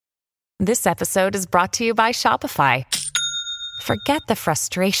This episode is brought to you by Shopify. Forget the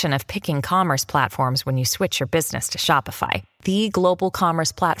frustration of picking commerce platforms when you switch your business to Shopify, the global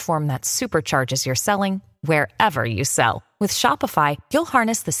commerce platform that supercharges your selling wherever you sell. With Shopify, you'll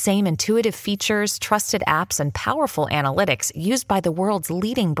harness the same intuitive features, trusted apps, and powerful analytics used by the world's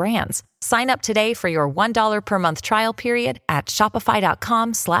leading brands. Sign up today for your $1 per month trial period at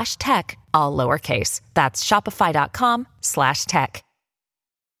shopify.com/tech, all lowercase. That's shopify.com/tech.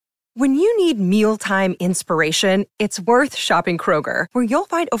 When you need mealtime inspiration, it's worth shopping Kroger, where you'll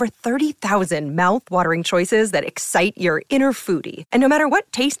find over 30,000 mouth-watering choices that excite your inner foodie. And no matter what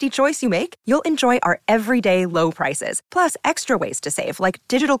tasty choice you make, you'll enjoy our everyday low prices, plus extra ways to save, like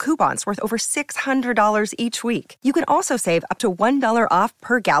digital coupons worth over $600 each week. You can also save up to $1 off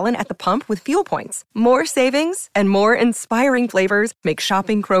per gallon at the pump with fuel points. More savings and more inspiring flavors make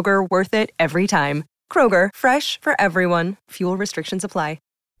shopping Kroger worth it every time. Kroger, fresh for everyone. Fuel restrictions apply.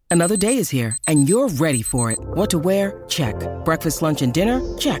 Another day is here, and you're ready for it. What to wear? Check. Breakfast, lunch, and dinner?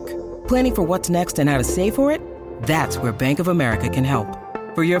 Check. Planning for what's next and how to save for it? That's where Bank of America can help.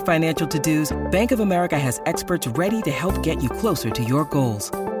 For your financial to-dos, Bank of America has experts ready to help get you closer to your goals.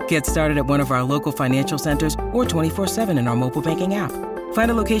 Get started at one of our local financial centers or 24/7 in our mobile banking app.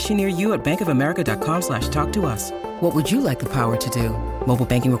 Find a location near you at bankofamerica.com/talktous. What would you like the power to do? Mobile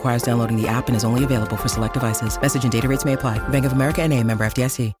banking requires downloading the app and is only available for select devices. Message and data rates may apply. Bank of America N.A., member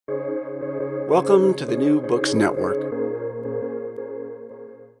FDIC. Welcome to the New Books Network.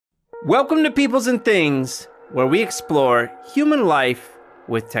 Welcome to Peoples and Things, where we explore human life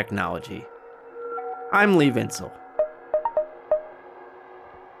with technology. I'm Lee Vinsel.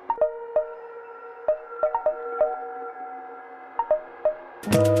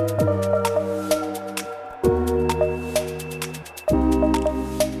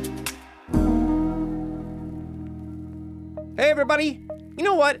 Hey everybody, you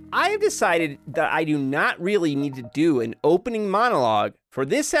know what? I have decided that I do not really need to do an opening monologue for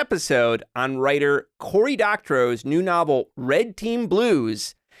this episode on writer Cory Doctorow's new novel, Red Team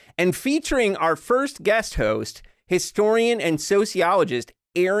Blues, and featuring our first guest host, historian and sociologist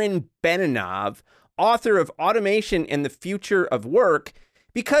Aaron Benanav, author of Automation and the Future of Work,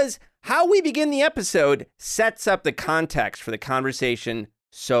 because how we begin the episode sets up the context for the conversation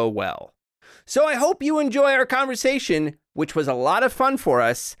so well. So I hope you enjoy our conversation, which was a lot of fun for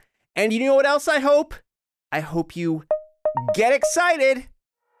us. And you know what else I hope? I hope you get excited.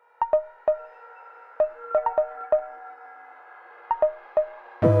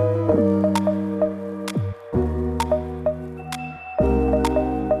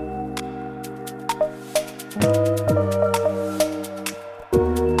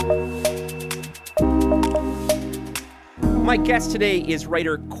 My guest today is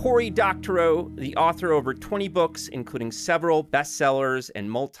writer Cory Doctorow, the author of over 20 books, including several bestsellers and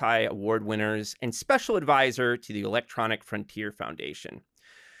multi-award winners, and special advisor to the Electronic Frontier Foundation.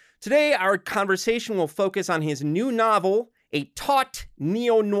 Today, our conversation will focus on his new novel, a taut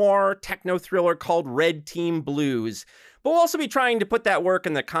neo-noir techno-thriller called Red Team Blues. But we'll also be trying to put that work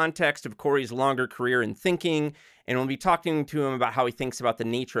in the context of Cory's longer career in thinking, and we'll be talking to him about how he thinks about the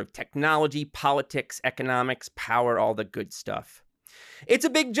nature of technology, politics, economics, power, all the good stuff. It's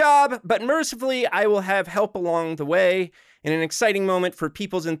a big job, but mercifully, I will have help along the way. In an exciting moment for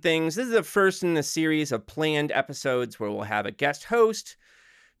Peoples and Things, this is the first in a series of planned episodes where we'll have a guest host.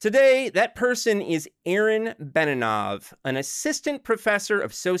 Today, that person is Aaron Benanav, an assistant professor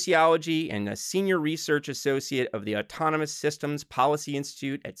of sociology and a senior research associate of the Autonomous Systems Policy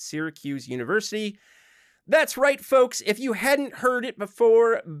Institute at Syracuse University. That's right, folks. If you hadn't heard it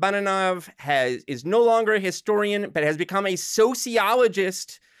before, Benanav is no longer a historian, but has become a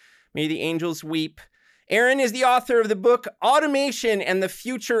sociologist. May the angels weep. Aaron is the author of the book Automation and the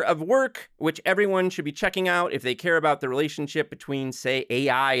Future of Work, which everyone should be checking out if they care about the relationship between, say,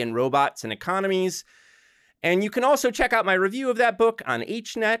 AI and robots and economies. And you can also check out my review of that book on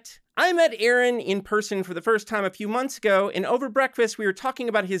HNet. I met Aaron in person for the first time a few months ago, and over breakfast, we were talking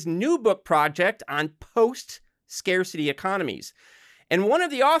about his new book project on post-scarcity economies. And one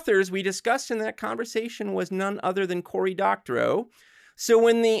of the authors we discussed in that conversation was none other than Cory Doctorow. So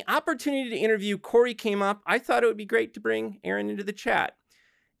when the opportunity to interview Cory came up, I thought it would be great to bring Aaron into the chat.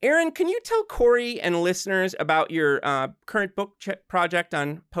 Aaron, can you tell Cory and listeners about your current book project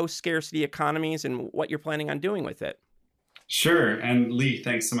on post-scarcity economies and what you're planning on doing with it? Sure. And Lee,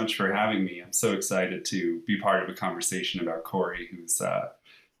 thanks so much for having me. I'm so excited to be part of a conversation about Cory,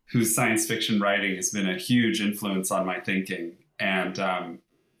 whose science fiction writing has been a huge influence on my thinking. And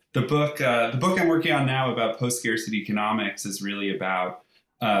the book I'm working on now about post-scarcity economics is really about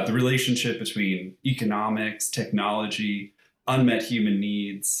the relationship between economics, technology, unmet human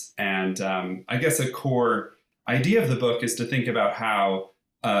needs, and And I guess a core idea of the book is to think about how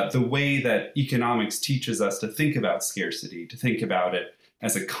the way that economics teaches us to think about scarcity, to think about it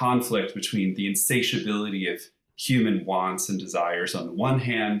as a conflict between the insatiability of human wants and desires on the one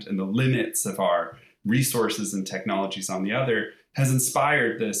hand and the limits of our resources and technologies on the other, has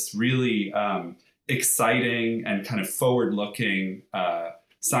inspired this really exciting and kind of forward-looking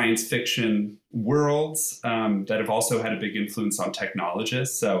science fiction worlds that have also had a big influence on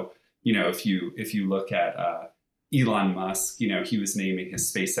technologists. So, if you look at Elon Musk, he was naming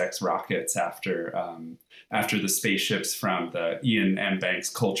his SpaceX rockets after the spaceships from the Iain M. Banks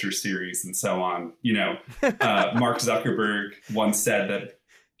Culture series and so on. Mark Zuckerberg once said that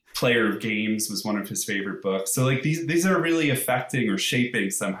Player of Games was one of his favorite books. So like these are really affecting or shaping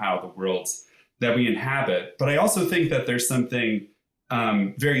somehow the worlds that we inhabit. But I also think that there's something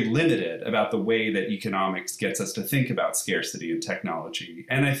very limited about the way that economics gets us to think about scarcity and technology.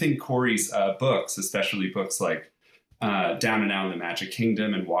 And I think Corey's books, especially books like Down and Out in the Magic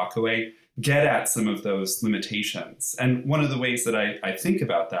Kingdom and Walkaway, get at some of those limitations. And one of the ways that I think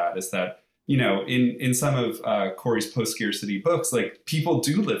about that is that, in some of Corey's post-scarcity books, like people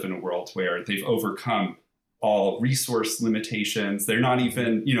do live in a world where they've overcome all resource limitations. They're not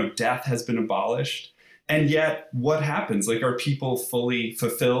even, death has been abolished. And yet what happens? Like, are people fully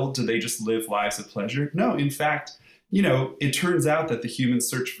fulfilled? Do they just live lives of pleasure? No, in fact, it turns out that the human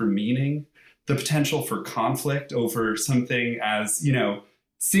search for meaning, the potential for conflict over something as,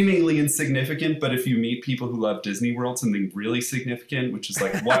 seemingly insignificant, but if you meet people who love Disney World, something really significant, which is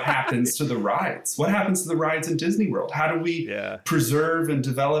like, what happens to the rides? What happens to the rides in Disney World? How do we preserve and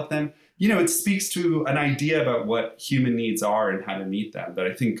develop them? It speaks to an idea about what human needs are and how to meet them that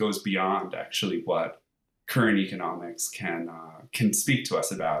I think goes beyond actually what current economics can speak to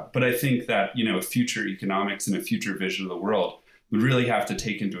us about. But I think that, future economics and a future vision of the world would really have to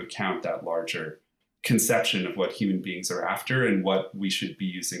take into account that larger conception of what human beings are after and what we should be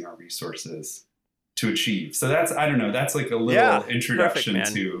using our resources to achieve. So that's like a little introduction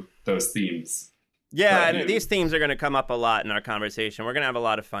to those themes. Yeah, and these themes are going to come up a lot in our conversation. We're going to have a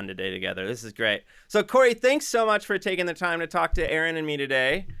lot of fun today together. This is great. So, Corey, thanks so much for taking the time to talk to Aaron and me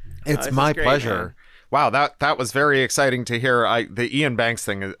today. It's my pleasure. Wow, that was very exciting to hear. The Iain Banks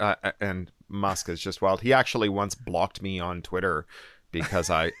thing and Musk is just wild. He actually once blocked me on Twitter because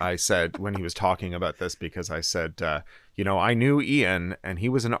I said, when he was talking about this, because I said, I knew Ian and he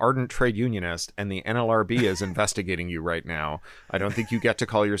was an ardent trade unionist and the NLRB is investigating you right now. I don't think you get to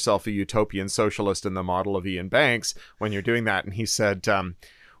call yourself a utopian socialist in the model of Iain Banks when you're doing that. And he said,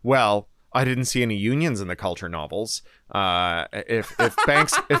 well, I didn't see any unions in the culture novels. If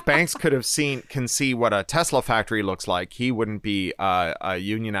Banks can see what a Tesla factory looks like, he wouldn't be a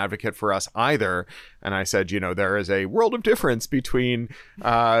union advocate for us either. And I said, there is a world of difference between,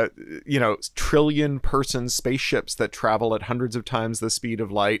 trillion-person spaceships that travel at hundreds of times the speed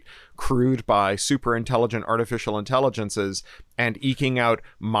of light, crewed by super intelligent artificial intelligences, and eking out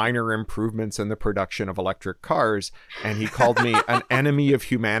minor improvements in the production of electric cars. And he called me an enemy of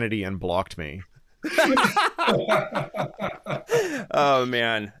humanity and blocked me. Oh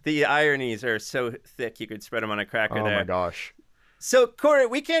man, the ironies are so thick you could spread them on a cracker there. Oh my gosh. So Corey,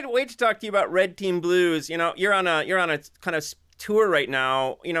 we can't wait to talk to you about Red Team Blues. You're on a kind of tour right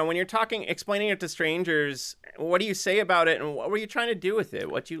now. When you're explaining it to strangers, what do you say about it, and what were you trying to do with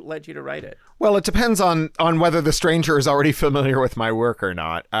it? What led you to write it? Well, it depends on whether the stranger is already familiar with my work or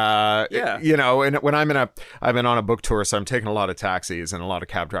not. And when I've been on a book tour, so I'm taking a lot of taxis, and a lot of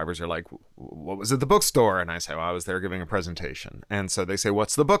cab drivers are like, "What was at the bookstore?" And I say, "Well, I was there giving a presentation." And so they say,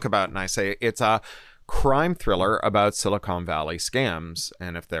 "What's the book about?" And I say, "It's a crime thriller about Silicon Valley scams."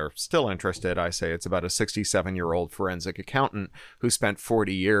 And if they're still interested, I say it's about a 67-year-old forensic accountant who spent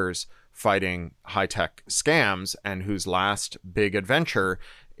 40 years fighting high-tech scams and whose last big adventure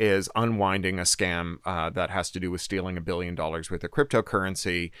is unwinding a scam that has to do with stealing $1 billion worth of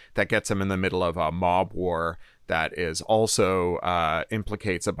cryptocurrency that gets him in the middle of a mob war that is also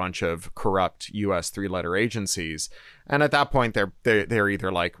implicates a bunch of corrupt U.S. three-letter agencies. And at that point, they're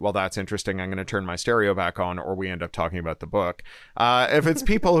either like, well, that's interesting, I'm going to turn my stereo back on, or we end up talking about the book. If it's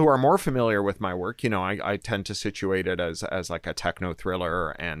people who are more familiar with my work, I tend to situate it as like a techno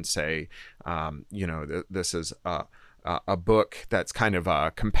thriller and say, this is a book that's kind of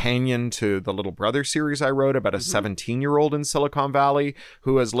a companion to the Little Brother series I wrote about a 17-year-old in Silicon Valley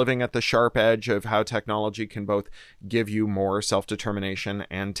who is living at the sharp edge of how technology can both give you more self-determination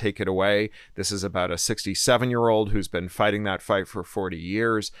and take it away. This is about a 67-year-old who's been fighting that fight for 40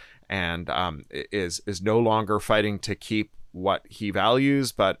 years and is no longer fighting to keep what he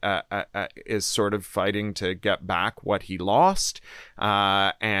values, but is sort of fighting to get back what he lost.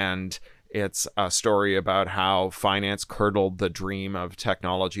 And it's a story about how finance curdled the dream of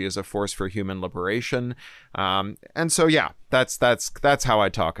technology as a force for human liberation. And so, yeah, that's how I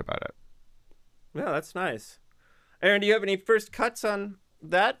talk about it. Yeah, that's nice. Aaron, do you have any first cuts on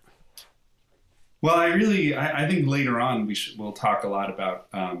that? Well, I think later on we'll talk a lot about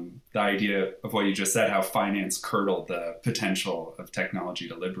the idea of what you just said, how finance curdled the potential of technology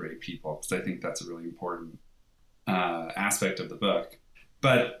to liberate people, because I think that's a really important aspect of the book.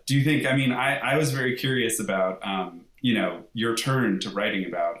 But do you think, I was very curious about, your turn to writing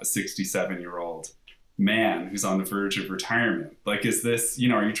about a 67-year-old man who's on the verge of retirement. Like, is this,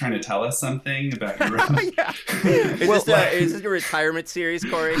 are you trying to tell us something about your yeah. Is this your retirement series,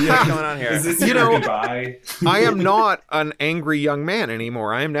 Corey? Yeah. What's going on here? Is this your goodbye? I am not an angry young man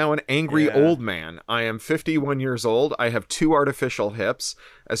anymore. I am now an angry old man. I am 51 years old. I have 2 artificial hips.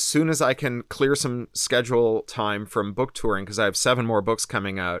 As soon as I can clear some schedule time from book touring, because I have 7 more books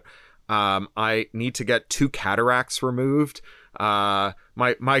coming out, I need to get 2 cataracts removed.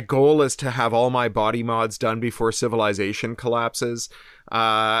 My goal is to have all my body mods done before civilization collapses.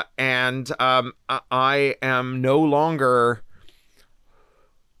 And I am no longer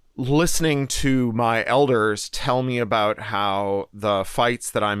listening to my elders tell me about how the fights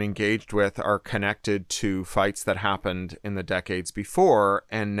that I'm engaged with are connected to fights that happened in the decades before.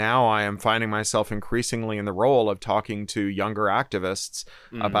 And now I am finding myself increasingly in the role of talking to younger activists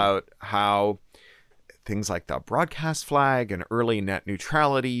about how things like the broadcast flag and early net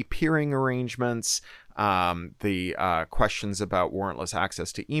neutrality, peering arrangements, the questions about warrantless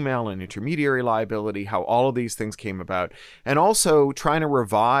access to email and intermediary liability, how all of these things came about, and also trying to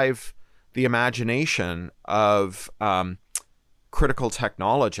revive the imagination of critical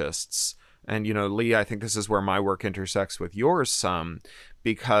technologists. And, Lee, I think this is where my work intersects with yours some,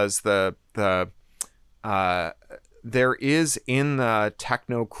 because there is in the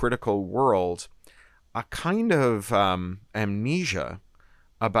techno-critical world a kind of amnesia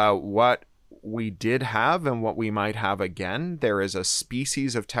about what we did have and what we might have again. There is a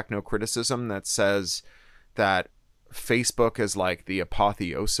species of technocriticism that says that Facebook is like the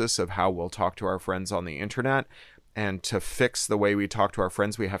apotheosis of how we'll talk to our friends on the internet. And to fix the way we talk to our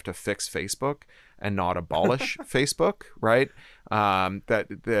friends, we have to fix Facebook and not abolish Facebook, right?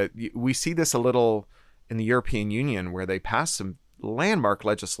 We see this a little in the European Union, where they passed some landmark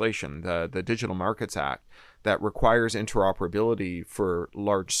legislation, the Digital Markets Act, that requires interoperability for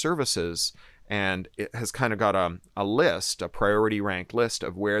large services. And it has kind of got a list, a priority ranked list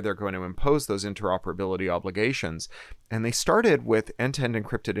of where they're going to impose those interoperability obligations. And they started with end-to-end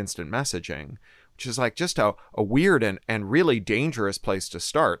encrypted instant messaging, which is like just a weird and really dangerous place to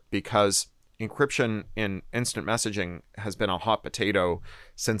start, because encryption in instant messaging has been a hot potato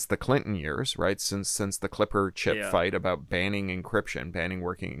since the Clinton years, right? Since the Clipper chip fight about banning encryption, banning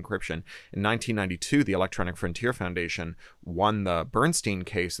working encryption. In 1992, the Electronic Frontier Foundation won the Bernstein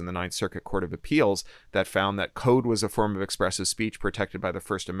case in the Ninth Circuit Court of Appeals that found that code was a form of expressive speech protected by the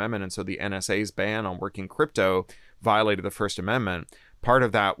First Amendment. And so the NSA's ban on working crypto violated the First Amendment. Part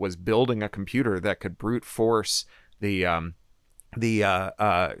of that was building a computer that could brute force the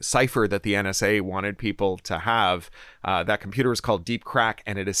cipher that the NSA wanted people to have. That computer was called Deep Crack,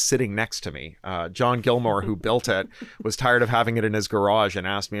 and it is sitting next to me. John Gilmore, who built it, was tired of having it in his garage and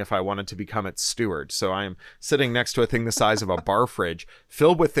asked me if I wanted to become its steward. So I am sitting next to a thing the size of a bar fridge,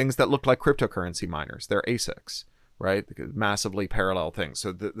 filled with things that look like cryptocurrency miners. They're ASICs, right? Massively parallel things.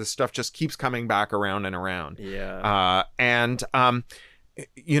 So the stuff just keeps coming back around and around. Yeah.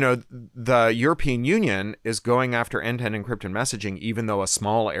 The European Union is going after end-to-end encrypted messaging, even though a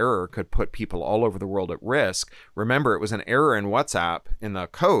small error could put people all over the world at risk. Remember, it was an error in WhatsApp in the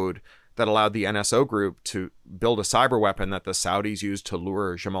code that allowed the NSO group to build a cyber weapon that the Saudis used to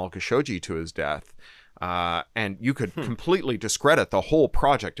lure Jamal Khashoggi to his death. And you could completely discredit the whole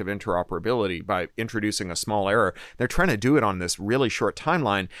project of interoperability by introducing a small error. They're trying to do it on this really short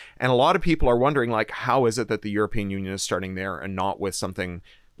timeline. And a lot of people are wondering, like, how is it that the European Union is starting there and not with something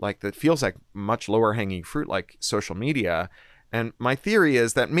like that feels like much lower hanging fruit, like social media? And my theory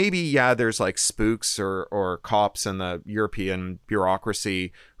is that maybe, there's like spooks or cops in the European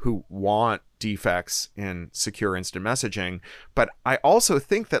bureaucracy who want defects in secure instant messaging. But I also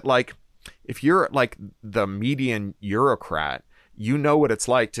think that, like, if you're like the median Eurocrat, you know what it's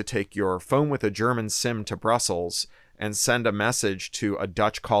like to take your phone with a German SIM to Brussels and send a message to a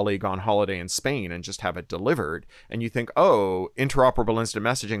Dutch colleague on holiday in Spain and just have it delivered. And you think, oh, interoperable instant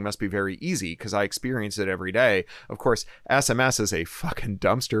messaging must be very easy because I experience it every day. Of course, SMS is a fucking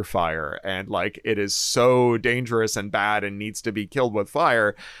dumpster fire, and like it is so dangerous and bad and needs to be killed with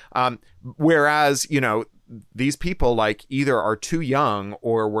fire. Whereas, you know, these people like either are too young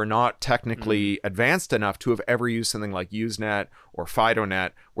or were not technically advanced enough to have ever used something like Usenet or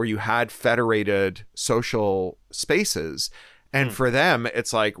FidoNet, where you had federated social spaces. And for them,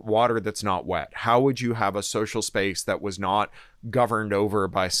 it's like water that's not wet. How would you have a social space that was not governed over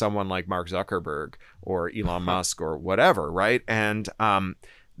by someone like Mark Zuckerberg or Elon Musk or whatever, right? And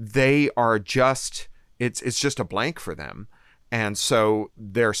they are just, it's just a blank for them. And so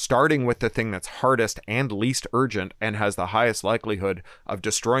they're starting with the thing that's hardest and least urgent and has the highest likelihood of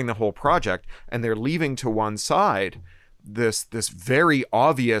destroying the whole project. And they're leaving to one side this very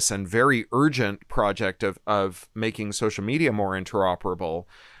obvious and very urgent project of making social media more interoperable.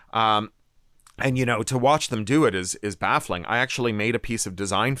 And, you know, to watch them do it is baffling. I actually made a piece of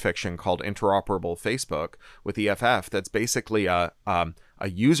design fiction called Interoperable Facebook with EFF that's basically a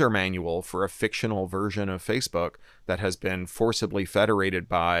user manual for a fictional version of Facebook that has been forcibly federated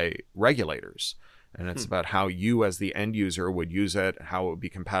by regulators. And it's about how you as the end user would use it, how it would be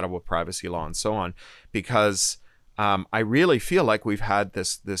compatible with privacy law and so on. Because I really feel like we've had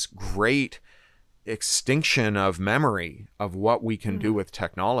this great extinction of memory of what we can do with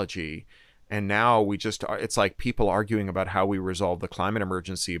technology. And now it's like people arguing about how we resolve the climate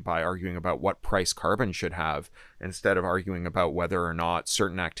emergency by arguing about what price carbon should have instead of arguing about whether or not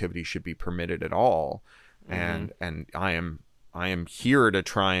certain activities should be permitted at all. And I am here to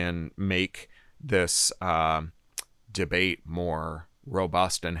try and make this debate more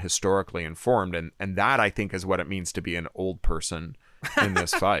robust and historically informed. And that, I think, is what it means to be an old person in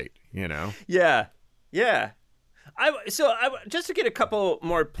this fight, you know? Yeah. So just to get a couple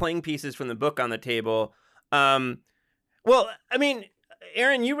more playing pieces from the book on the table. Well, I mean,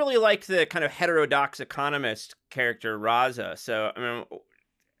 Aaron, you really liked the kind of heterodox economist character, Raza. So, I mean,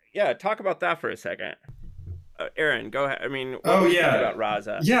 yeah, talk about that for a second. Aaron, go ahead. I mean, what do you think about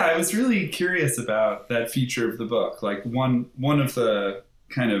Raza? Yeah, I was really curious about that feature of the book. Like one of the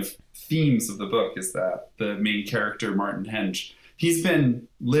kind of themes of the book is that the main character, Martin Henge, he's been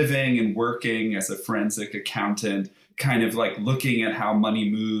living and working as a forensic accountant, kind of like looking at how money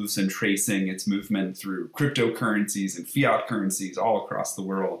moves and tracing its movement through cryptocurrencies and fiat currencies all across the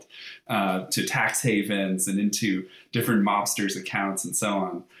world, to tax havens and into different mobsters' accounts and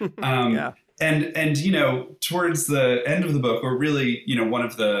so on. And you know, towards the end of the book, or really, you know, one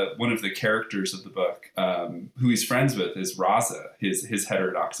of the characters of the book, who he's friends with, is Raza, his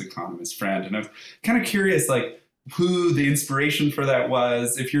heterodox economist friend. And I was kind of curious, like, who the inspiration for that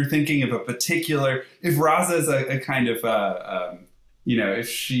was. If you're thinking of a particular, if Raza is a kind of, you know, if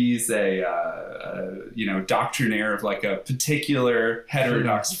she's a you know, doctrinaire of like a particular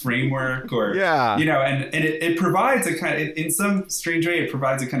heterodox framework, or you know, and it provides a kind of, in some strange way, it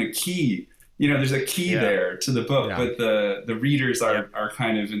provides a kind of key. You know, there's a key there to the book, but the readers are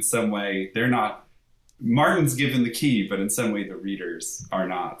kind of, in some way, they're not. Martin's given the key, but in some way the readers are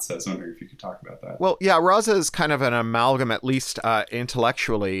not. So I was wondering if you could talk about that. Well, yeah, Raza is kind of an amalgam, at least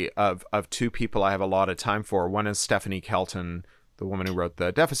intellectually, of two people I have a lot of time for. One is Stephanie Kelton, the woman who wrote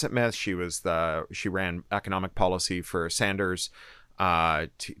The Deficit Myth. She ran economic policy for Sanders,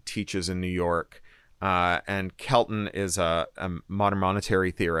 teaches in New York. And Kelton is a modern monetary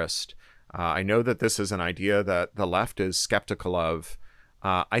theorist. I know that this is an idea that the left is skeptical of.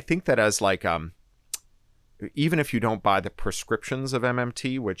 I think that as like... even if you don't buy the prescriptions of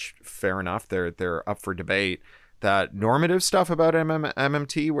MMT, which fair enough, they're up for debate, that normative stuff about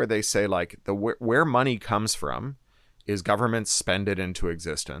MMT, where they say like where money comes from is governments spend it into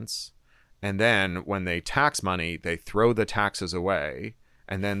existence. And then when they tax money, they throw the taxes away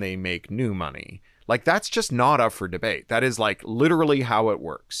and then they make new money. Like, that's just not up for debate. That is like literally how it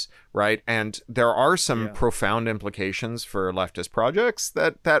works, right? And there are some profound implications for leftist projects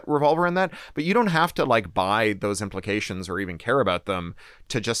that revolve around that, but you don't have to like buy those implications or even care about them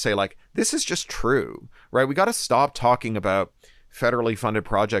to just say like, this is just true, right? We got to stop talking about federally funded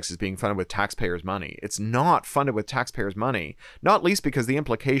projects as being funded with taxpayers' money. It's not funded with taxpayers' money, not least because the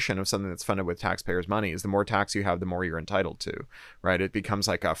implication of something that's funded with taxpayers' money is the more tax you have, the more you're entitled to, right? It becomes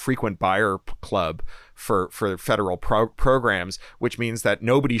like a frequent buyer club for federal programs, which means that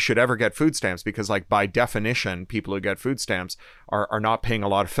nobody should ever get food stamps because, like, by definition, people who get food stamps are not paying a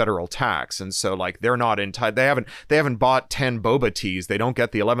lot of federal tax, and so like they're not entitled. They haven't bought 10 boba teas. They don't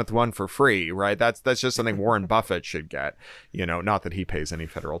get the 11th one for free, right? That's just something Warren Buffett should get. Not that he pays any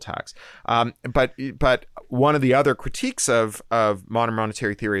federal tax. But one of the other critiques of modern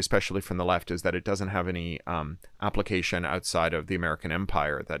monetary theory, especially from the left, is that it doesn't have any application outside of the American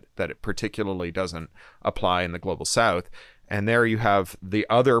empire. That it particularly doesn't apply in the global South. And there you have the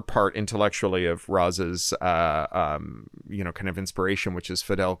other part intellectually of Raz's, kind of inspiration, which is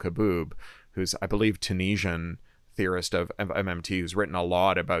Fidel Kaboub, who's, I believe, Tunisian theorist of MMT, who's written a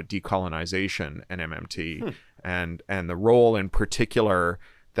lot about decolonization and MMT and the role in particular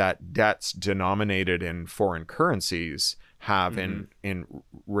that debts denominated in foreign currencies have in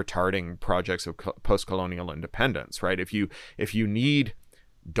retarding projects of post-colonial independence, right? If you need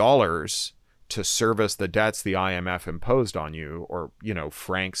dollars to service the debts the IMF imposed on you, or,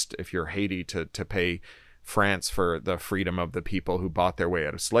 francs if you're Haiti to pay France for the freedom of the people who bought their way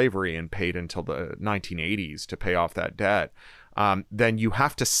out of slavery and paid until the 1980s to pay off that debt, then you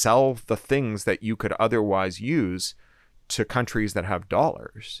have to sell the things that you could otherwise use to countries that have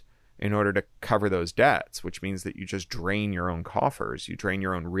dollars in order to cover those debts, which means that you just drain your own coffers, you drain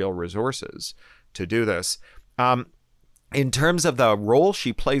your own real resources to do this. In terms of the role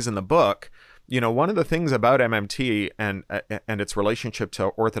she plays in the book, one of the things about MMT and its relationship to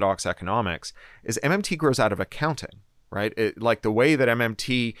orthodox economics is MMT grows out of accounting, right? Like the way that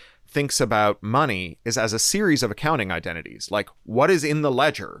MMT thinks about money is as a series of accounting identities. Like, what is in the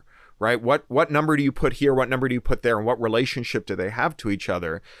ledger, right? What number do you put here? What number do you put there? And what relationship do they have to each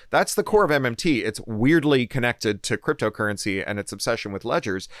other? That's the core of MMT. It's weirdly connected to cryptocurrency and its obsession with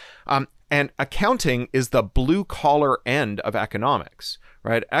ledgers. And accounting is the blue collar end of economics,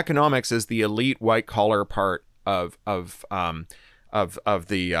 right? Economics is the elite white collar part of the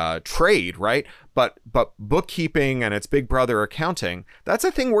trade, right? But bookkeeping and its big brother accounting, that's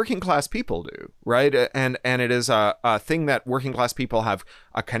a thing working class people do, right? And it is a thing that working class people have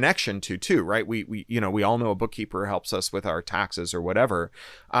a connection to too, right? We all know a bookkeeper helps us with our taxes or whatever.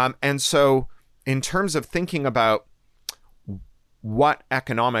 And so in terms of thinking about what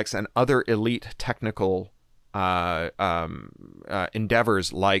economics and other elite technical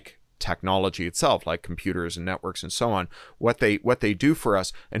endeavors like technology itself, like computers and networks and so on, what they do for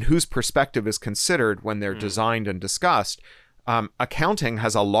us and whose perspective is considered when they're designed and discussed, accounting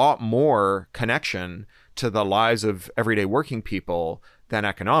has a lot more connection to the lives of everyday working people than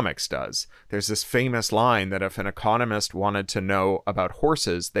economics does. There's this famous line that if an economist wanted to know about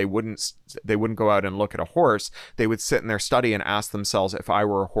horses, they wouldn't go out and look at a horse. They would sit in their study and ask themselves, if I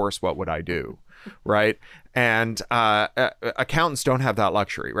were a horse, what would I do? Right? And accountants don't have that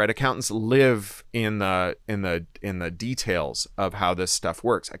luxury, right? Accountants live in the details of how this stuff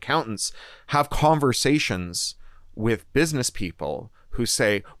works. Accountants have conversations with business people who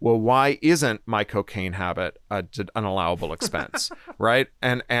say, well, why isn't my cocaine habit an allowable expense, right?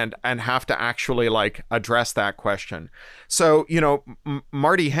 And have to actually like address that question. So,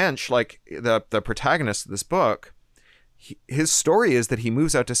 Marty Hench, like the protagonist of this book, his story is that he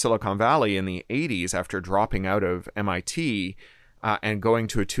moves out to Silicon Valley in the 80s after dropping out of MIT and going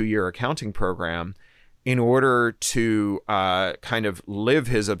to a 2-year accounting program in order to kind of live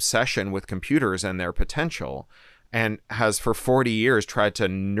his obsession with computers and their potential, and has for 40 years tried to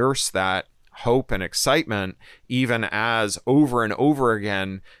nurse that hope and excitement, even as over and over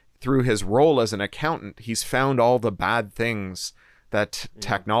again through his role as an accountant, he's found all the bad things that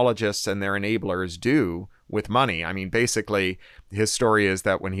technologists and their enablers do with money. I mean, basically, his story is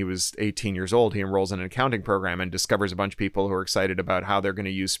that when he was 18 years old, he enrolls in an accounting program and discovers a bunch of people who are excited about how they're going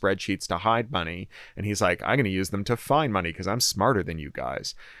to use spreadsheets to hide money. And he's like, I'm going to use them to find money because I'm smarter than you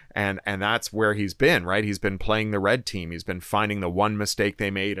guys. And that's where he's been, right? He's been playing the red team. He's been finding the one mistake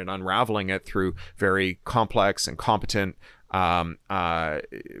they made and unraveling it through very complex and competent,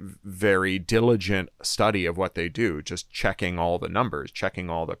 very diligent study of what they do, just checking all the numbers, checking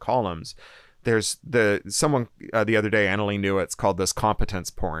all the columns. There's someone the other day, Annalee knew it's called this competence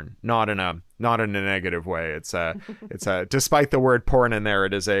porn, not in a negative way. It's despite the word porn in there,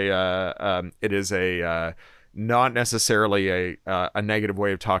 it is a not necessarily a negative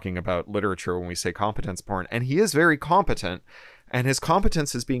way of talking about literature when we say competence porn. And he is very competent, and his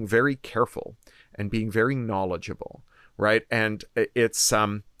competence is being very careful and being very knowledgeable, right? And it's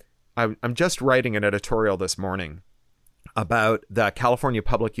I'm just writing an editorial this morning about the California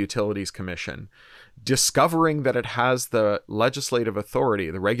Public Utilities Commission discovering that it has the legislative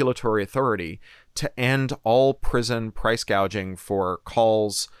authority, the regulatory authority, to end all prison price gouging for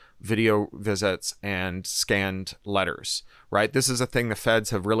calls, video visits, and scanned letters, right? This is a thing the feds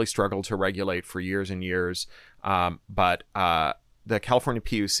have really struggled to regulate for years and years. But the California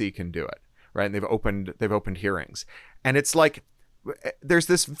PUC can do it, right? And they've opened hearings. And it's like, there's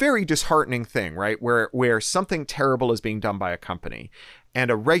this very disheartening thing, right? Where something terrible is being done by a company and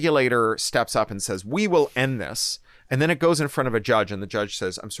a regulator steps up and says, we will end this. And then it goes in front of a judge and the judge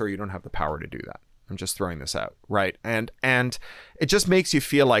says, I'm sorry, you don't have the power to do that. I'm just throwing this out, right? And it just makes you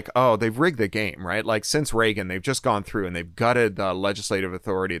feel like, oh, they've rigged the game, right? Like since Reagan, they've just gone through and they've gutted the legislative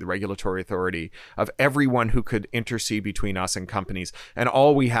authority, the regulatory authority of everyone who could intercede between us and companies. And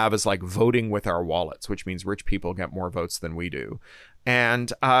all we have is like voting with our wallets, which means rich people get more votes than we do.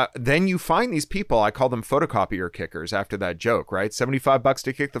 And then you find these people, I call them photocopier kickers after that joke, right? $75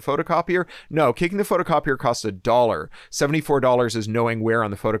 to kick the photocopier? No, kicking the photocopier costs $1. $74 is knowing where on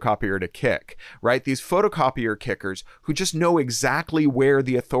the photocopier to kick, right? These photocopier kickers who just know exactly where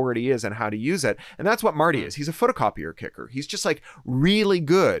the authority is and how to use it. And that's what Marty is. He's a photocopier kicker. He's just like really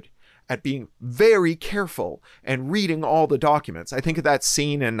good at being very careful and reading all the documents. I think of that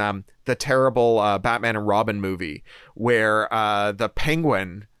scene in the terrible Batman and Robin movie where the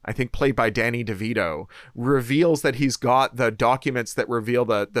Penguin, I think played by Danny DeVito, reveals that he's got the documents that reveal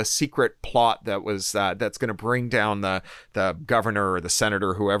the secret plot that was that's going to bring down the governor or the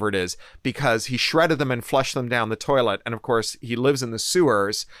senator, whoever it is, because he shredded them and flushed them down the toilet. And of course, he lives in the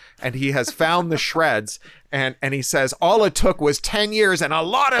sewers and he has found the shreds. And he says, all it took was 10 years and a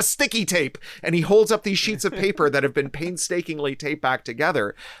lot of sticky tape. And he holds up these sheets of paper that have been painstakingly taped back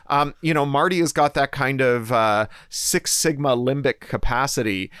together. Marty has got that kind of Six Sigma limbic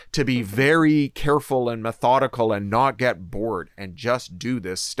capacity to be very careful and methodical and not get bored and just do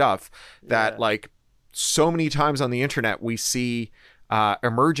this stuff that like so many times on the internet we see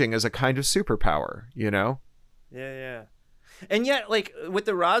emerging as a kind of superpower, you know? Yeah. And yet, like with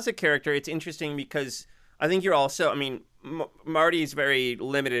the Raza character, it's interesting because I think you're also, Marty's very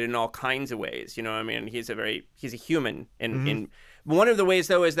limited in all kinds of ways. You know, I mean, he's a human. And one of the ways,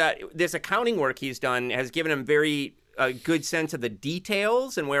 though, is that this accounting work he's done has given him a good sense of the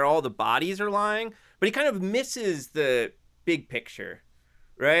details and where all the bodies are lying. But he kind of misses the big picture,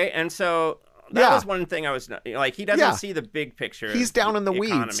 right? And so that was one thing I was like, he doesn't see the big picture. He's down in the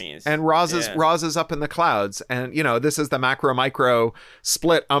weeds, and Raza's up in the clouds. And, this is the macro-micro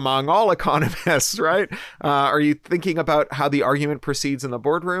split among all economists, right? Are you thinking about how the argument proceeds in the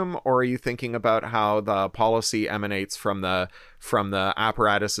boardroom, or are you thinking about how the policy emanates from the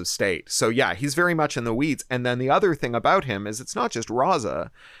apparatus of state? So yeah, he's very much in the weeds. And then the other thing about him is it's not just Raza.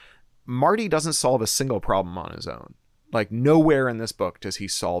 Marty doesn't solve a single problem on his own. Like nowhere in this book does he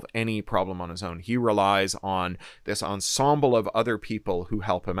solve any problem on his own. He relies on this ensemble of other people who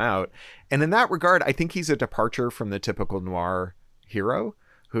help him out. And in that regard, I think he's a departure from the typical noir hero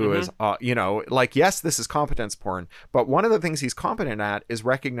who is, yes, this is competence porn. But one of the things he's competent at is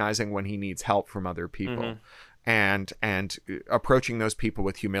recognizing when he needs help from other people and approaching those people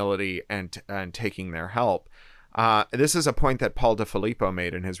with humility and taking their help. This is a point that Paul DeFilippo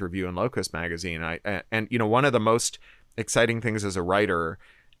made in his review in Locus magazine. One of the most exciting things as a writer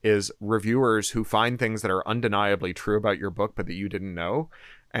is reviewers who find things that are undeniably true about your book, but that you didn't know.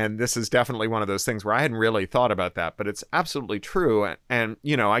 And this is definitely one of those things where I hadn't really thought about that, but it's absolutely true. And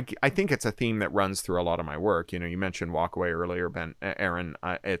I think it's a theme that runs through a lot of my work. You mentioned Walkaway earlier, Aaron.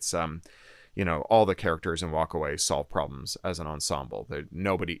 It's all the characters in Walkaway solve problems as an ensemble.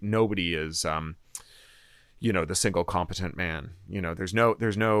 Nobody is the single competent man. There's no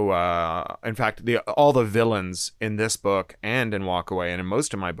in fact, all the villains in this book and in Walkaway and in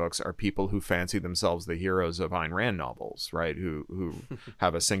most of my books are people who fancy themselves the heroes of Ayn Rand novels, right? Who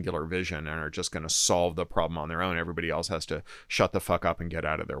have a singular vision and are just going to solve the problem on their own. Everybody else has to shut the fuck up and get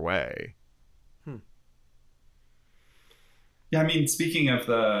out of their way. Yeah, speaking of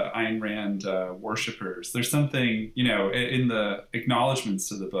the Ayn Rand worshippers, there's something, in the acknowledgments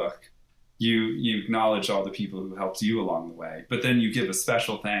to the book, you acknowledge all the people who helped you along the way, but then you give a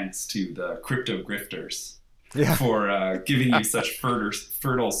special thanks to the crypto grifters for giving you such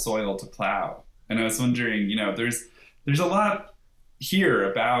fertile soil to plow. And I was wondering, there's a lot here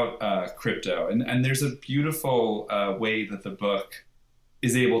about crypto, and there's a beautiful way that the book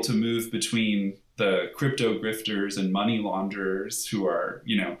is able to move between the crypto grifters and money launderers who are,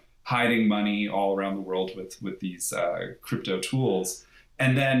 hiding money all around the world with these crypto tools.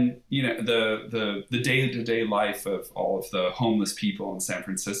 And then, the day-to-day life of all of the homeless people in San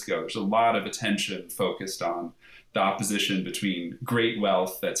Francisco. There's a lot of attention focused on the opposition between great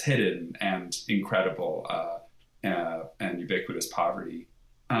wealth that's hidden and incredible and ubiquitous poverty.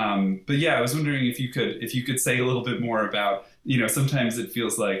 But yeah, I was wondering if you could say a little bit more about, sometimes it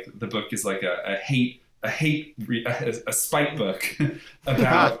feels like the book is like a hate a spite book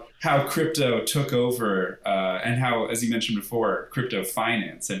about how crypto took over and how, as you mentioned before, crypto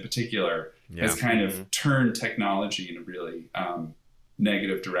finance in particular has kind of turned technology in a really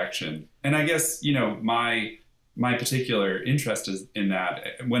negative direction. And I guess, my particular interest is in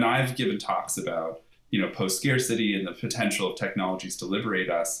that when I've given talks about, post-scarcity and the potential of technologies to liberate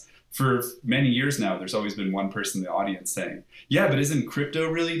us, for many years now, there's always been one person in the audience saying, yeah, but isn't crypto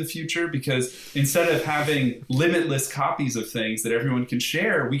really the future? Because instead of having limitless copies of things that everyone can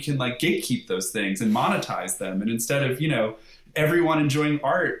share, we can gatekeep those things and monetize them. And instead of, everyone enjoying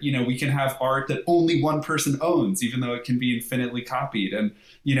art, we can have art that only one person owns, even though it can be infinitely copied. And,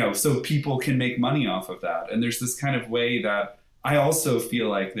 so people can make money off of that. And there's this kind of way that I also feel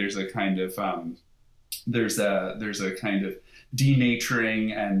like there's a kind of,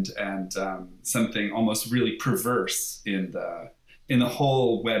 denaturing and something almost really perverse in the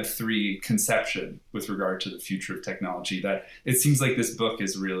whole Web3 conception with regard to the future of technology, that it seems like this book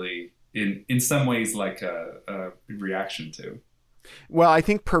is really in some ways like a reaction to. Well, I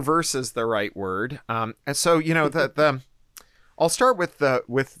think perverse is the right word. And so, I'll start with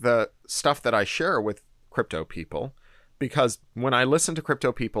the stuff that I share with crypto people. Because when I listen to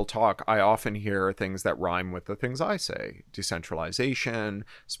crypto people talk, I often hear things that rhyme with the things I say: decentralization,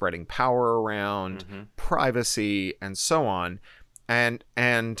 spreading power around, privacy, and so on. And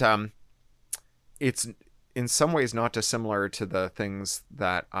it's in some ways not dissimilar to the things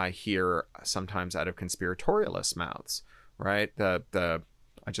that I hear sometimes out of conspiratorialists' mouths, right? I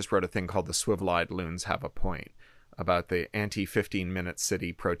just wrote a thing called "The Swivel-Eyed Loons Have a Point," about the anti-15-minute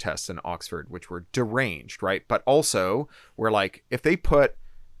city protests in Oxford, which were deranged, right? But also, we're if they put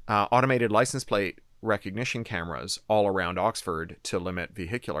automated license plate recognition cameras all around Oxford to limit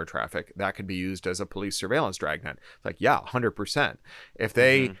vehicular traffic, that could be used as a police surveillance dragnet. 100%. If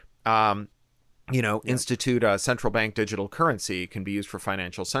they, institute a central bank digital currency, can be used for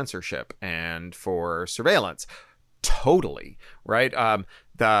financial censorship and for surveillance. Totally, right?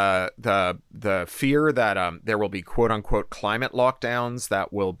 The fear that there will be quote unquote climate lockdowns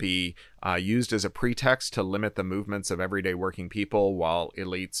that will be used as a pretext to limit the movements of everyday working people while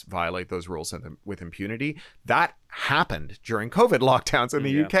elites violate those rules with impunity. That happened during COVID lockdowns in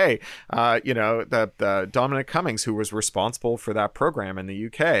the UK. The Dominic Cummings, who was responsible for that program in the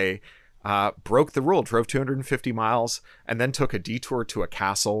UK, broke the rule, drove 250 miles, and then took a detour to a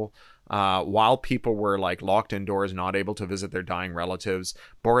castle. While people were locked indoors, not able to visit their dying relatives.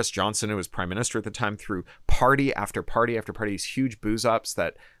 Boris Johnson, who was prime minister at the time, threw party after party after party, these huge booze ups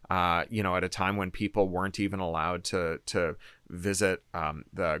that, at a time when people weren't even allowed to visit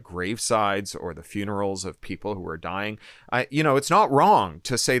the gravesides or the funerals of people who were dying. It's not wrong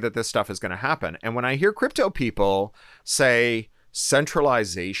to say that this stuff is going to happen. And when I hear crypto people say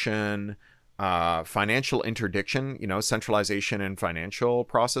centralization, financial interdiction, centralization in financial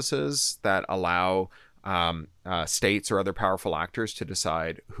processes that allow states or other powerful actors to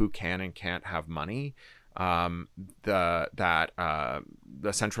decide who can and can't have money, the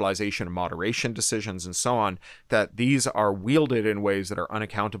centralization of moderation decisions and so on, that these are wielded in ways that are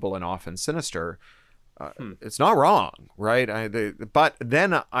unaccountable and often sinister. It's not wrong, right? But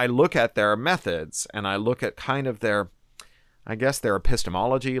then I look at their methods and I look at kind of their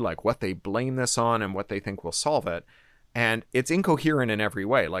epistemology, what they blame this on and what they think will solve it. And it's incoherent in every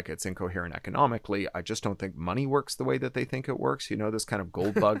way. It's incoherent economically. I just don't think money works the way that they think it works. This kind of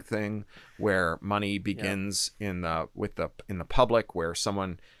gold bug thing where money begins in the public, where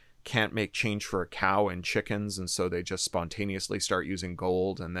someone can't make change for a cow and chickens, and so they just spontaneously start using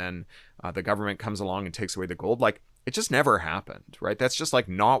gold, and then the government comes along and takes away the gold. It just never happened, right? That's just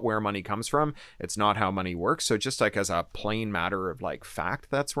not where money comes from. It's not how money works. So just as a plain matter of fact,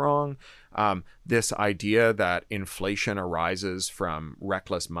 that's wrong. This idea that inflation arises from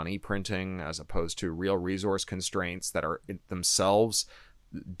reckless money printing as opposed to real resource constraints that are themselves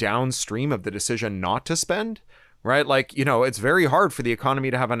downstream of the decision not to spend, right? It's very hard for the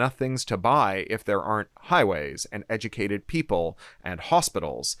economy to have enough things to buy if there aren't highways and educated people and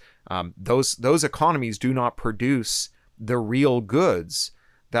hospitals. Those economies do not produce the real goods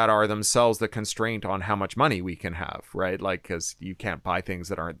that are themselves the constraint on how much money we can have, right? Because you can't buy things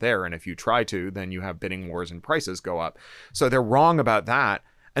that aren't there. And if you try to, then you have bidding wars and prices go up. So they're wrong about that.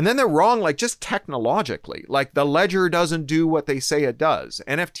 And then they're wrong, just technologically. The ledger doesn't do what they say it does.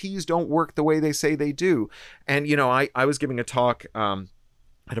 NFTs don't work the way they say they do. And, I was giving a talk at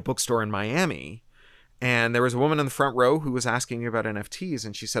a bookstore in Miami, and there was a woman in the front row who was asking me about NFTs.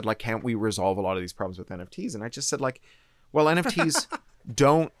 And she said, can't we resolve a lot of these problems with NFTs? And I just said, well, NFTs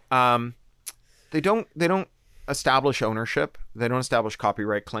don't establish ownership. They don't establish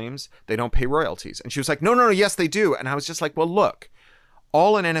copyright claims. They don't pay royalties. And she was like, no, yes, they do. And I was just like, well, look,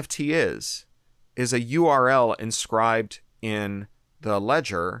 all an NFT is a URL inscribed in the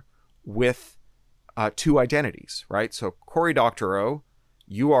ledger with 2 identities, right? So Cory Doctorow,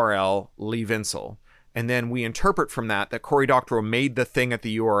 URL, Lee Vinsel. And then we interpret from that Cory Doctorow made the thing at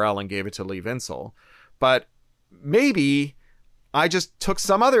the URL and gave it to Lee Vinsel. But maybe I just took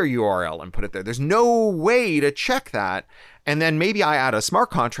some other URL and put it there. There's no way to check that. And then maybe I add a smart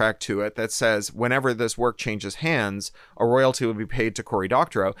contract to it that says whenever this work changes hands, a royalty will be paid to Cory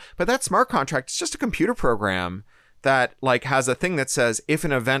Doctorow. But that smart contract is just a computer program that like has a thing that says if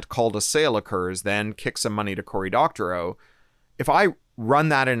an event called a sale occurs, then kick some money to Cory Doctorow. If I run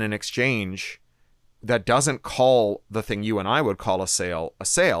that in an exchange that doesn't call the thing you and I would call a sale,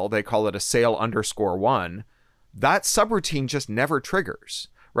 they call it a sale _1, that subroutine just never triggers,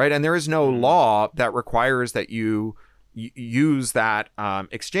 right? And there is no law that requires that you use that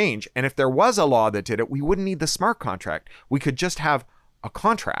exchange. And if there was a law that did it, we wouldn't need the smart contract. We could just have a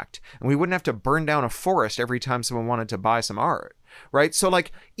contract and we wouldn't have to burn down a forest every time someone wanted to buy some art, right? So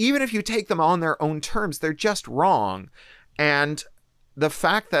like, even if you take them on their own terms, they're just wrong. And the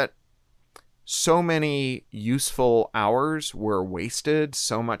fact that so many useful hours were wasted,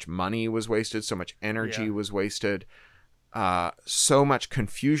 so much money was wasted, so much energy was wasted, so much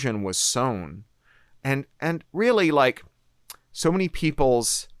confusion was sown. And really, like, so many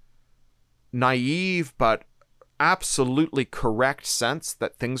people's naive but absolutely correct sense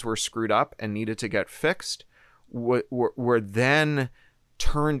that things were screwed up and needed to get fixed were then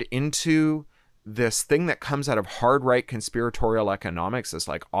turned into this thing that comes out of hard right conspiratorial economics, this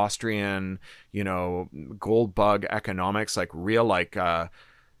like Austrian, gold bug economics, like real, like,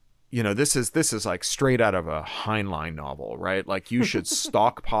 this is like straight out of a Heinlein novel, right? Like you should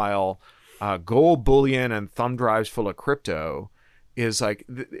stockpile gold bullion and thumb drives full of crypto is like,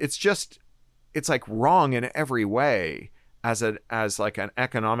 it's like wrong in every way as like an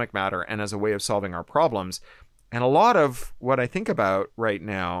economic matter and as a way of solving our problems. And a lot of what I think about right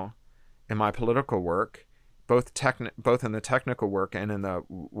now in my political work, both in the technical work and in the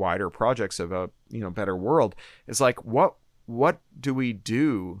wider projects of a better world, is like what do we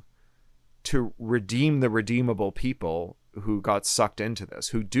do to redeem the redeemable people who got sucked into this,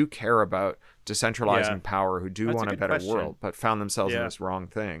 who do care about decentralizing power, who do want a better world, but found themselves in this wrong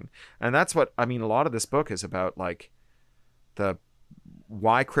thing. And that's what I mean. A lot of this book is about, like, the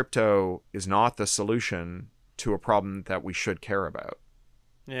why crypto is not the solution to a problem that we should care about.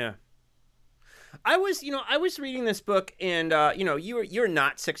 Yeah. I was reading this book, and you're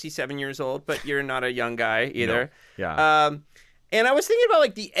not 67 years old, but you're not a young guy either. No. Yeah. And I was thinking about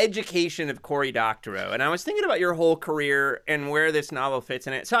like the education of Cory Doctorow, and I was thinking about your whole career and where this novel fits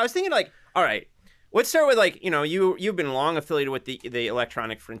in it. So I was thinking, like, all right, let's start with, like, you've been long affiliated with the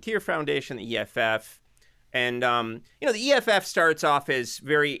Electronic Frontier Foundation, the EFF. And, the EFF starts off as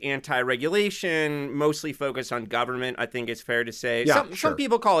very anti-regulation, mostly focused on government, I think it's fair to say. Yeah, some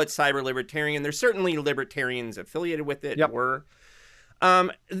people call it cyber-libertarian. There's certainly libertarians affiliated with it. Yep.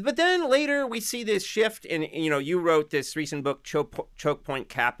 But then later we see this shift in, you wrote this recent book, Choke Point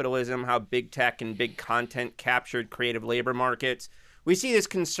Capitalism, how big tech and big content captured creative labor markets. We see this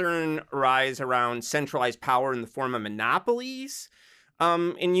concern rise around centralized power in the form of monopolies.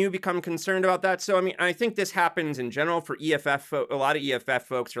 And you become concerned about that. So, I mean, I think this happens in general for EFF. A lot of EFF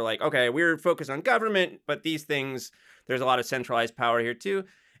folks are like, okay, we're focused on government, but these things, there's a lot of centralized power here too.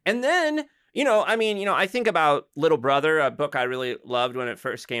 And then, I think about Little Brother, a book I really loved when it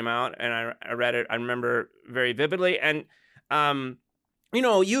first came out, and I read it, I remember very vividly. And,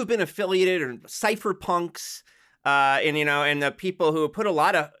 you've been affiliated with cypherpunks, and the people who put a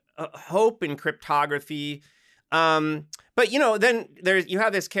lot of hope in cryptography. But, then you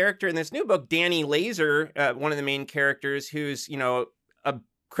have this character in this new book, Danny Laser, one of the main characters, who's, a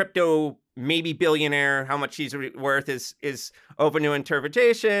crypto maybe billionaire. How much he's worth is open to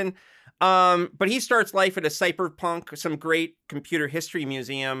interpretation. But he starts life at a cypherpunk, some great computer history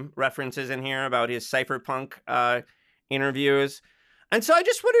museum references in here about his cypherpunk interviews. And so I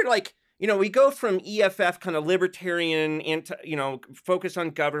just wondered, like, we go from EFF kind of libertarian, focus on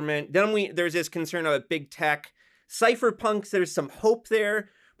government. Then there's this concern about big tech. Cypherpunks, there's some hope there.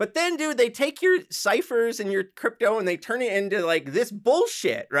 But then, dude, they take your ciphers and your crypto and they turn it into like this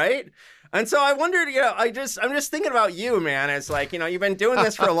bullshit, right? And so I wondered, I'm just thinking about you, man. It's like, you've been doing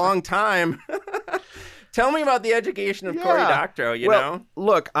this for a long time. Tell me about the education of Cory Doctorow, know?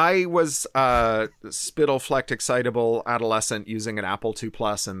 Look, I was spittle-flecked, excitable adolescent using an Apple II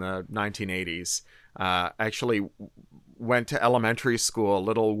Plus in the 1980s. Actually went to elementary school, a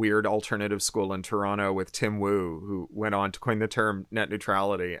little weird alternative school in Toronto with Tim Wu, who went on to coin the term net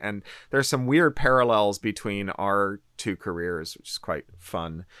neutrality. And there's some weird parallels between our two careers, which is quite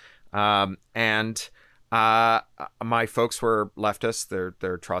fun. My folks were leftists.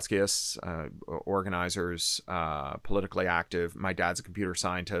 They're Trotskyists, organizers, politically active. My dad's a computer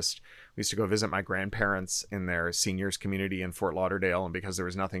scientist. We used to go visit my grandparents in their seniors community in Fort Lauderdale. And because there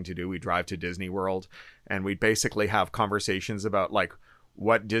was nothing to do, we'd drive to Disney World and we'd basically have conversations about like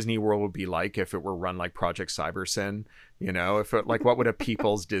what Disney World would be like if it were run like Project Cybersyn. You know, if it, like, what would a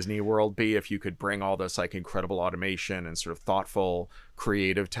people's Disney World be if you could bring all this like incredible automation and sort of thoughtful,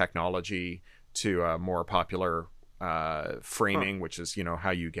 creative technology to a more popular framing, which is, you know,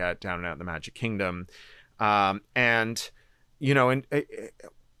 how you get down and out in the Magic Kingdom. I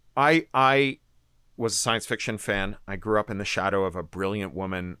was a science fiction fan. I grew up in the shadow of a brilliant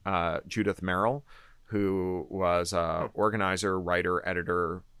woman, Judith Merrill, who was an organizer, writer,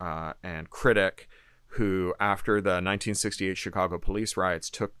 editor, and critic, who after the 1968 Chicago police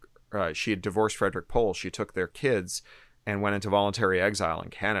riots she had divorced Frederick Pohl. She took their kids and went into voluntary exile in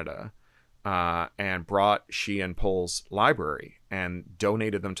Canada. And brought she and Pohl's library and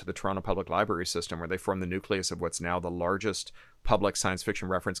donated them to the Toronto Public Library System, where they formed the nucleus of what's now the largest public science fiction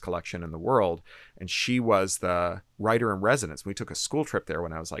reference collection in the world. And she was the writer in residence. We took a school trip there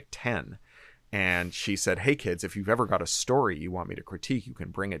when I was like 10. And she said, hey, kids, if you've ever got a story you want me to critique, you can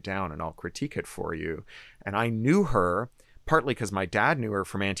bring it down and I'll critique it for you. And I knew her partly because my dad knew her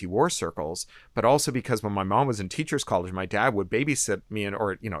from anti-war circles, but also because when my mom was in teachers college, my dad would babysit me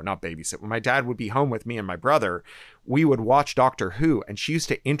not babysit. When my dad would be home with me and my brother, we would watch Doctor Who, and she used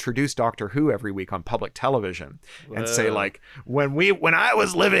to introduce Doctor Who every week on public television. Whoa. And say like, when I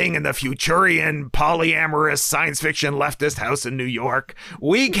was living in the Futurian polyamorous science fiction leftist house in New York,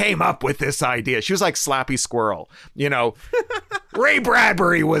 we came up with this idea. She was like Slappy Squirrel, you know. Ray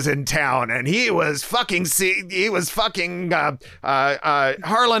Bradbury was in town and he was fucking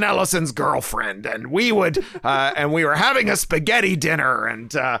Harlan Ellison's girlfriend, and we were having a spaghetti dinner,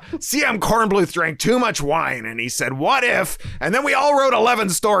 and C.M. Kornbluth drank too much wine, and he said, what if? And then we all wrote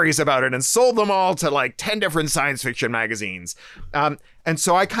 11 stories about it and sold them all to like 10 different science fiction magazines. And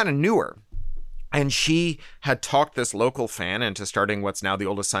so I kind of knew her. And she had talked this local fan into starting what's now the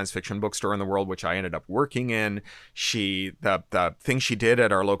oldest science fiction bookstore in the world, which I ended up working in. The thing she did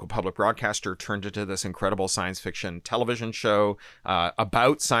at our local public broadcaster turned into this incredible science fiction television show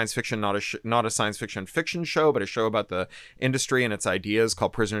about science fiction, not a science fiction show, but a show about the industry and its ideas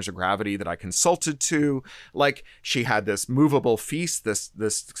called Prisoners of Gravity that I consulted to. Like, she had this movable feast, this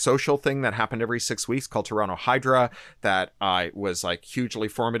social thing that happened every 6 weeks called Toronto Hydra that I was like hugely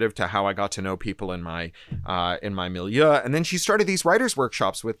formative to how I got to know people in my milieu. And then she started these writers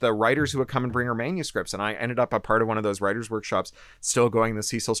workshops with the writers who would come and bring her manuscripts, and I ended up a part of one of those writers workshops, still going the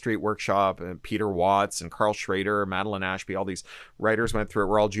Cecil Street workshop, and Peter Watts and Carl Schrader, Madeline Ashby, all these writers went through it.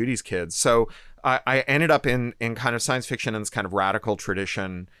 We're all Judy's kids. So I ended up in kind of science fiction and this kind of radical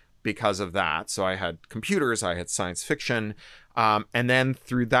tradition because of that. So I had computers, I had science fiction, and then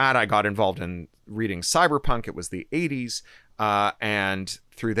through that I got involved in reading cyberpunk. It was the 80s. And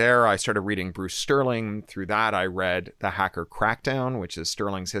through there, I started reading Bruce Sterling. Through that, I read The Hacker Crackdown, which is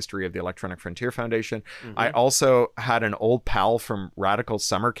Sterling's history of the Electronic Frontier Foundation. Mm-hmm. I also had an old pal from Radical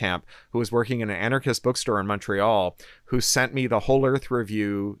Summer Camp who was working in an anarchist bookstore in Montreal who sent me the Whole Earth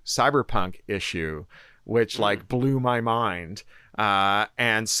Review Cyberpunk issue, which like blew my mind.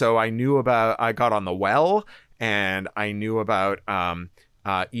 And so I got on the Well, and I knew about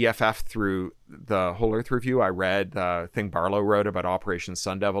EFF through the Whole Earth Review. I read the thing Barlow wrote about Operation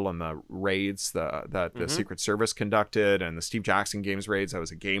Sun Devil and the raids that the Secret Service conducted, and the Steve Jackson Games raids. I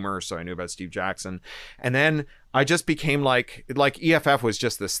was a gamer, so I knew about Steve Jackson. And then I just became like EFF was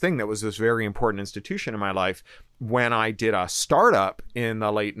just this thing that was this very important institution in my life when I did a startup in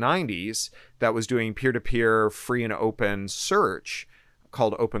the late 90s that was doing peer-to-peer free and open search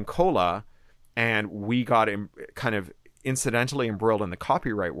called OpenCola. And we got kind of incidentally embroiled in the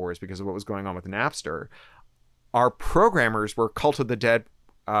copyright wars because of what was going on with Napster. Our programmers were Cult of the Dead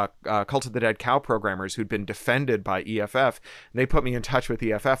cow programmers who'd been defended by EFF. And they put me in touch with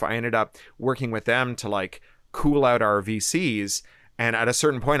EFF. I ended up working with them to like cool out our VCs. And at a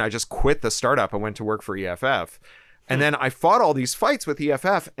certain point, I just quit the startup and went to work for EFF. And then I fought all these fights with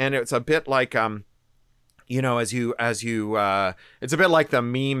EFF, and it's a bit like it's a bit like the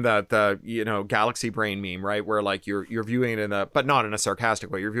meme that the Galaxy Brain meme, right? Where like you're viewing it but not in a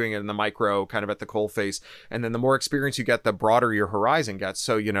sarcastic way. You're viewing it in the micro, kind of at the coalface, and then the more experience you get, the broader your horizon gets.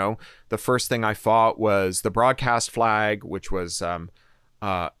 So the first thing I fought was the broadcast flag, which was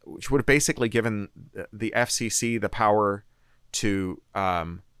which would have basically given the FCC the power to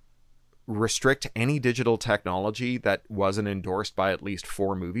restrict any digital technology that wasn't endorsed by at least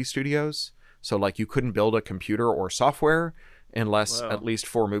 4 movie studios. So like you couldn't build a computer or software unless at least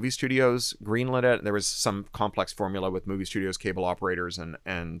 4 movie studios greenlit it. There was some complex formula with movie studios, cable operators, and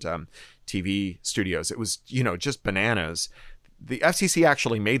TV studios. It was, just bananas. The FCC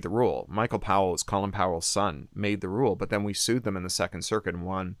actually made the rule. Michael Powell, Colin Powell's son, made the rule, but then we sued them in the Second Circuit and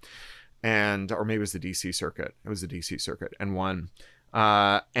won. Or maybe it was the DC Circuit. It was the DC Circuit and won.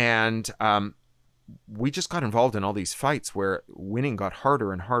 We just got involved in all these fights where winning got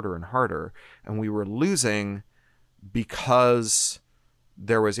harder and harder and harder, and we were losing because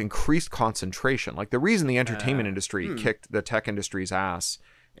there was increased concentration. Like the reason the entertainment industry kicked the tech industry's ass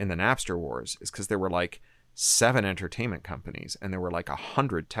in the Napster wars is because there were like 7 entertainment companies and there were like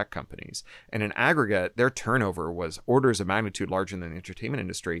 100 tech companies. And in aggregate, their turnover was orders of magnitude larger than the entertainment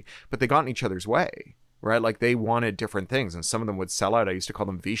industry, but they got in each other's way, right? Like they wanted different things, and some of them would sell out. I used to call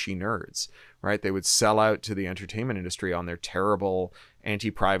them Vichy nerds, right? They would sell out to the entertainment industry on their terrible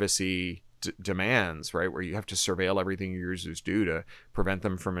anti-privacy demands, right, where you have to surveil everything your users do to prevent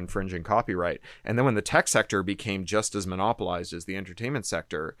them from infringing copyright. And then when the tech sector became just as monopolized as the entertainment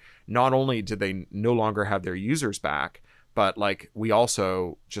sector, not only did they no longer have their users back, but like we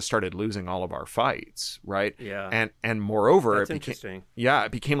also just started losing all of our fights, right? Yeah. And moreover, interesting.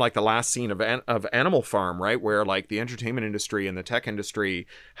 It became like the last scene of Animal Farm, right, where like the entertainment industry and the tech industry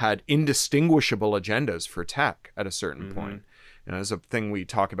had indistinguishable agendas for tech at a certain point. There's a thing we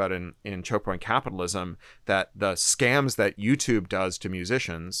talk about in Choke Point Capitalism, that the scams that YouTube does to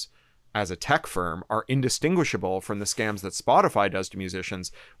musicians as a tech firm are indistinguishable from the scams that Spotify does to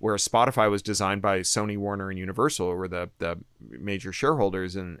musicians, where Spotify was designed by Sony, Warner, and Universal, who were the major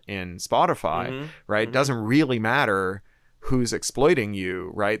shareholders in Spotify, right? It doesn't really matter who's exploiting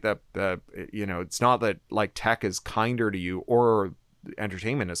you, right? It's not that like tech is kinder to you or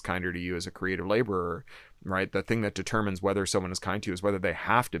entertainment is kinder to you as a creative laborer, right? The thing that determines whether someone is kind to you is whether they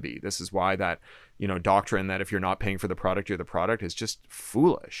have to be. This is why that, doctrine that if you're not paying for the product, you're the product is just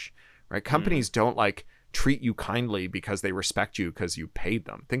foolish, right? Companies don't like treat you kindly because they respect you because you paid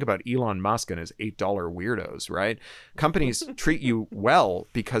them. Think about Elon Musk and his $8 weirdos, right? Companies treat you well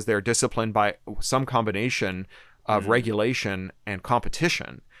because they're disciplined by some combination of regulation and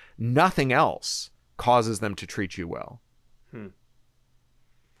competition. Nothing else causes them to treat you well.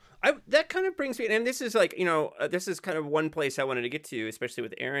 That kind of brings me, and this is like, this is kind of one place I wanted to get to, especially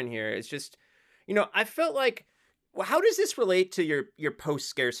with Aaron here. It's just, I felt like, well, how does this relate to your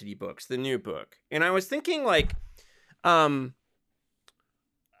post-scarcity books, the new book? And I was thinking like, it's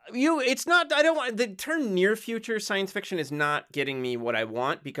not, I don't want, the term near future science fiction is not getting me what I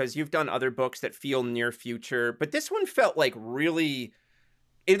want, because you've done other books that feel near future, but this one felt like really,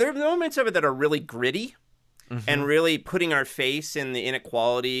 there are moments of it that are really gritty. And really putting our face in the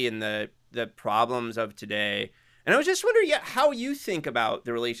inequality and the problems of today. And I was just wondering how you think about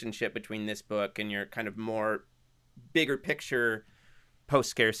the relationship between this book and your kind of more bigger picture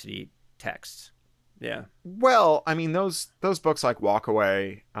post-scarcity texts. Yeah. Well, I mean, those books like Walk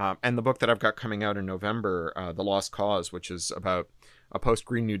Away and the book that I've got coming out in November, The Lost Cause, which is about a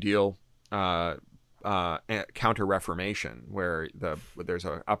post-Green New Deal counter-reformation, where there's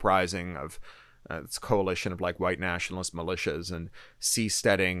an uprising of it's a coalition of like white nationalist militias and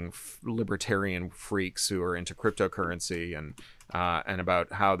seasteading libertarian freaks who are into cryptocurrency, and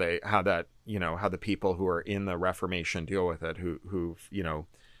about how the people who are in the Reformation deal with it, who've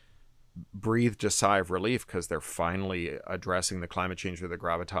breathed a sigh of relief because they're finally addressing the climate change with the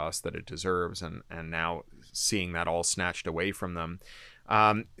gravitas that it deserves, and now seeing that all snatched away from them.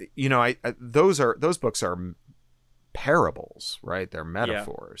 Those books are parables, right? They're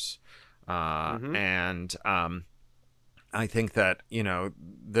metaphors. Yeah. And I think that,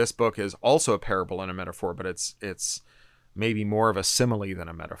 this book is also a parable and a metaphor, but it's maybe more of a simile than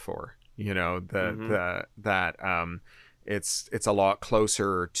a metaphor, it's a lot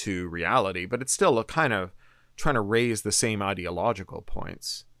closer to reality, but it's still a kind of trying to raise the same ideological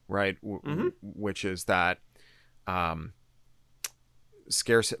points, right? Which is that,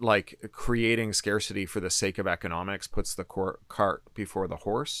 scarcity, like creating scarcity for the sake of economics, puts the cart before the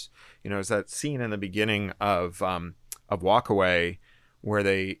horse. Is that scene in the beginning of Walk Away, where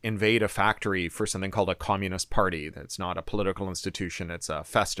they invade a factory for something called a communist party. That's not a political institution; it's a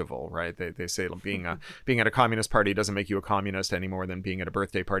festival, right? They say being at a communist party doesn't make you a communist any more than being at a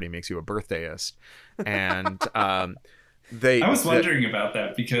birthday party makes you a birthdayist. And I was wondering about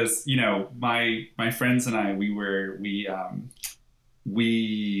that because my friends and I we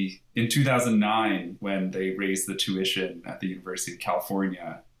in 2009, when they raised the tuition at the University of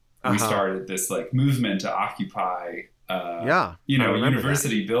California, we started this like movement to occupy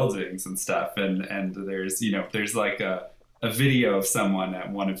university buildings and stuff. And there's like a video of someone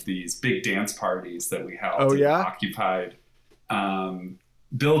at one of these big dance parties that we held in occupied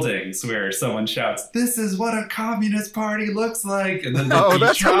buildings, where someone shouts, "This is what a communist party looks like," and then the beat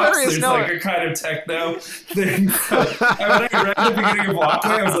drops. Hilarious. There's like a kind of techno thing. When I read the beginning of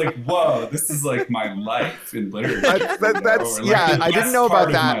Walkway, I was like, "Whoa, this is like my life in literature." I didn't know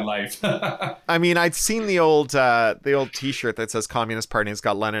about that. My life. I mean, I'd seen the old T-shirt that says "Communist Party." It's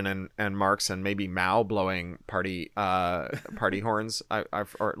got Lenin and Marx and maybe Mao blowing party horns.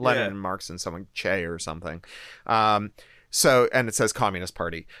 Or Lenin and Marx and someone Che or something. So, and it says Communist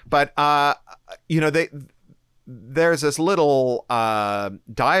Party, but, there's this little,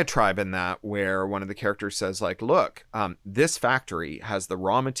 diatribe in that where one of the characters says like, look, this factory has the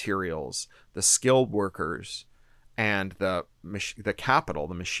raw materials, the skilled workers, and the capital,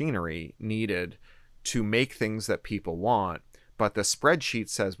 the machinery needed to make things that people want. But the spreadsheet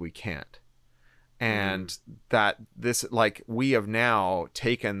says we can't. And that this, like, we have now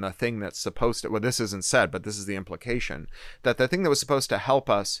taken the thing that's supposed to, well, this isn't said, but this is the implication, that the thing that was supposed to help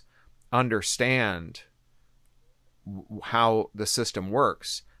us understand how the system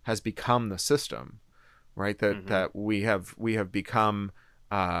works has become the system, right? That we have become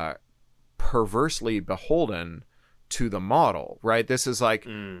perversely beholden to the model, right? This is like,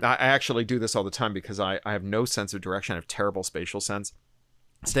 I actually do this all the time because I have no sense of direction. I have terrible spatial sense.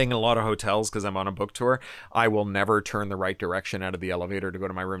 Staying in a lot of hotels because I'm on a book tour, I will never turn the right direction out of the elevator to go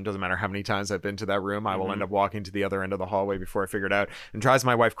to my room. Doesn't matter how many times I've been to that room. I will end up walking to the other end of the hallway before I figure it out. And drives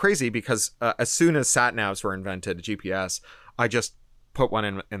my wife crazy because as soon as sat-navs were invented, GPS, I just put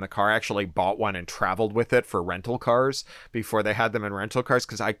one in the car. I actually bought one and traveled with it for rental cars before they had them in rental cars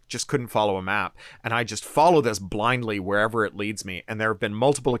because I just couldn't follow a map. And I just follow this blindly wherever it leads me. And there have been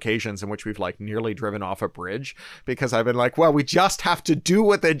multiple occasions in which we've like nearly driven off a bridge because I've been like, well, we just have to do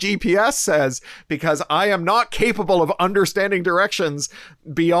what the GPS says because I am not capable of understanding directions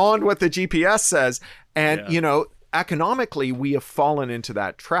beyond what the GPS says. And, economically, we have fallen into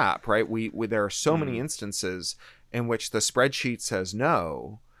that trap, right? There are so many instances in which the spreadsheet says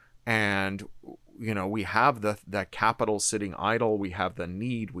no, and we have the capital sitting idle, we have the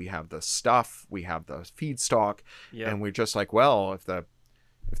need, we have the stuff, we have the feedstock, and we're just like, well, if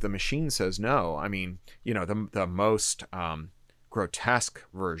the machine says no, I mean, the most grotesque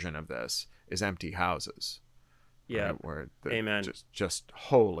version of this is empty houses. Yeah, right? Where amen. Just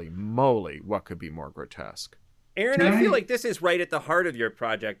holy moly, what could be more grotesque? Aaron, I feel like this is right at the heart of your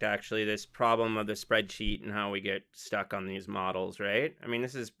project, actually, this problem of the spreadsheet and how we get stuck on these models, right? I mean,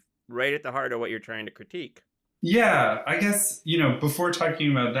 this is right at the heart of what you're trying to critique. Yeah, I guess, before talking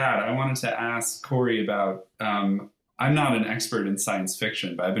about that, I wanted to ask Corey about, I'm not an expert in science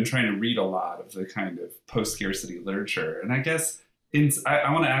fiction, but I've been trying to read a lot of the kind of post-scarcity literature. And I guess I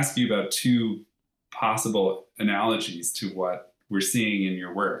want to ask you about two possible analogies to what we're seeing in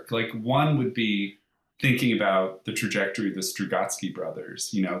your work. Like, one would be thinking about the trajectory of the Strugatsky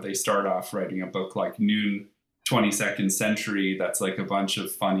brothers. They start off writing a book like Noon 22nd Century that's like a bunch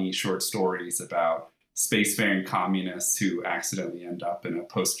of funny short stories about spacefaring communists who accidentally end up in a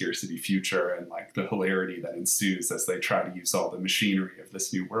post-scarcity future and like the hilarity that ensues as they try to use all the machinery of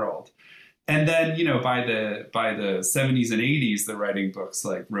this new world. And then, by the 70s and 80s, they're writing books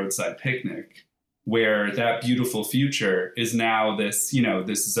like Roadside Picnic, where that beautiful future is now this,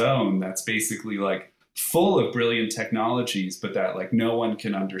 this zone that's basically like full of brilliant technologies, but that like no one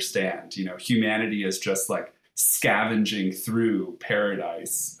can understand. Humanity is just like scavenging through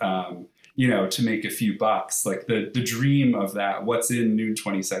paradise, to make a few bucks. Like the dream of that, what's in Noon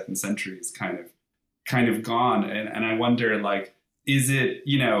 22nd Century is kind of gone. And I wonder, like, is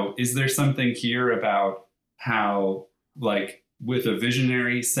there something here about how, like, with a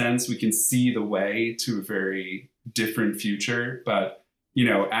visionary sense, we can see the way to a very different future, but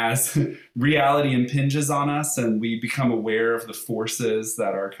as reality impinges on us and we become aware of the forces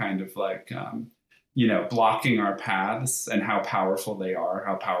that are kind of like, blocking our paths and how powerful they are,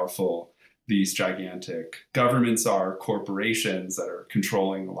 how powerful these gigantic governments are, corporations that are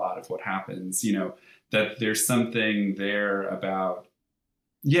controlling a lot of what happens, that there's something there about,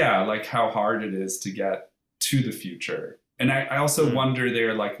 like how hard it is to get to the future. And I also wonder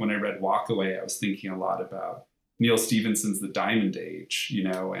there, like when I read Walkaway, I was thinking a lot about Neal Stephenson's The Diamond Age,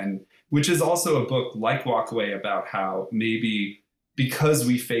 and which is also a book like Walkaway about how maybe because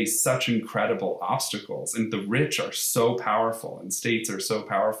we face such incredible obstacles and the rich are so powerful and states are so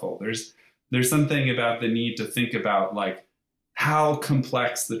powerful, there's something about the need to think about like how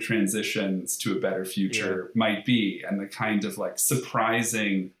complex the transitions to a better future might be, and the kind of like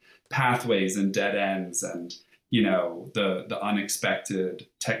surprising pathways and dead ends, and the unexpected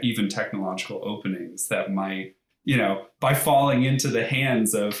even technological openings that might, by falling into the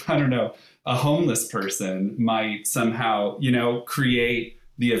hands of, I don't know, a homeless person, might somehow, create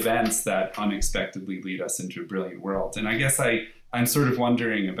the events that unexpectedly lead us into a brilliant world. And I guess I'm sort of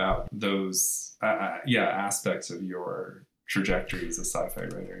wondering about those aspects of your trajectory as a sci-fi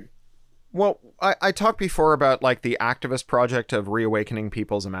writer. Well, I talked before about like the activist project of reawakening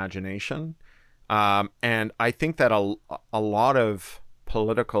people's imagination. And I think that a lot of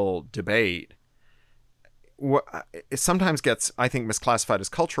political debate it sometimes gets, I think, misclassified as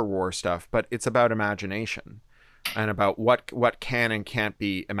culture war stuff, but it's about imagination and about what can and can't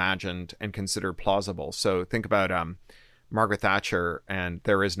be imagined and considered plausible. So think about Margaret Thatcher and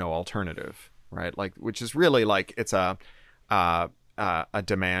There Is No Alternative, right? Like, which is really like it's a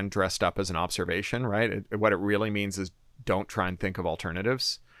demand dressed up as an observation, right? What it really means is don't try and think of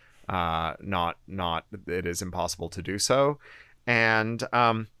alternatives. Not it is impossible to do so. And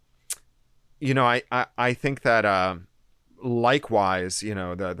I think that likewise,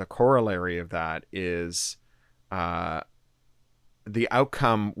 the corollary of that is the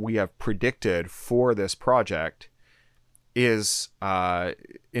outcome we have predicted for this project is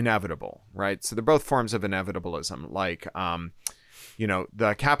inevitable, right? So they're both forms of inevitabilism. Like,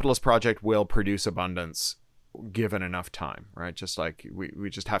 the capitalist project will produce abundance given enough time, right? Just like we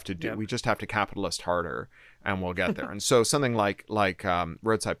just have to we just have to capitalist harder and we'll get there. And so something like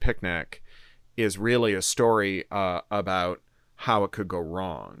Roadside Picnic is really a story about how it could go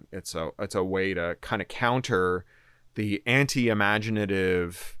wrong. It's a way to kind of counter the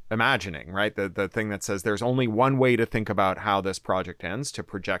anti-imaginative imagining, right? The thing that says there's only one way to think about how this project ends, to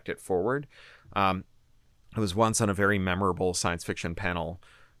project it forward. I was once on a very memorable science fiction panel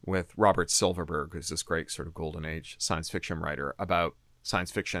with Robert Silverberg, who's this great sort of golden age science fiction writer, about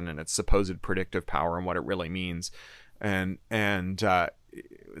science fiction and its supposed predictive power and what it really means. And the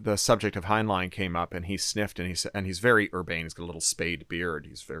subject of Heinlein came up, and he sniffed, and he's very urbane. He's got a little spade beard.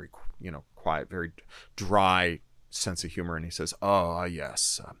 He's very, quiet, very dry sense of humor. And he says, "Oh,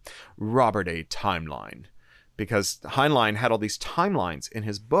 yes, Robert A. Timeline." Because Heinlein had all these timelines in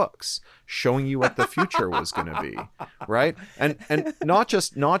his books showing you what the future was going to be, right? And not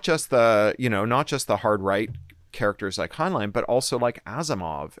just the hard right characters like Heinlein, but also like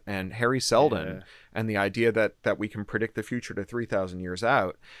Asimov and Harry Seldon, and the idea that we can predict the future to 3,000 years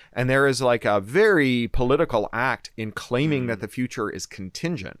out. And there is like a very political act in claiming that the future is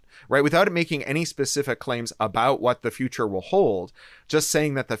contingent, right? Without it making any specific claims about what the future will hold, just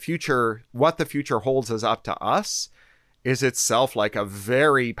saying that what the future holds is up to us is itself like a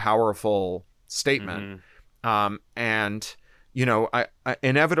very powerful statement. And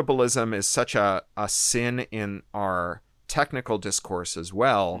inevitabilism is such a sin in our technical discourse as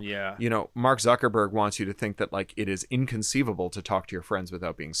well. Mark Zuckerberg wants you to think that like it is inconceivable to talk to your friends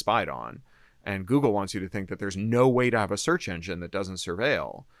without being spied on, and Google wants you to think that there's no way to have a search engine that doesn't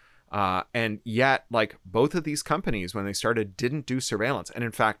surveil. And yet, like, both of these companies, when they started, didn't do surveillance, and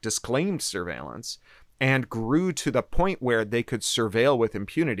in fact disclaimed surveillance, and grew to the point where they could surveil with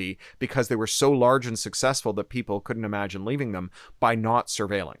impunity because they were so large and successful that people couldn't imagine leaving them by not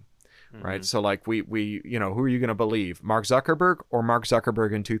surveilling, right? So like we who are you going to believe, Mark Zuckerberg or Mark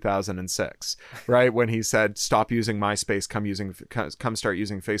Zuckerberg in 2006, right? When he said, stop using MySpace, come start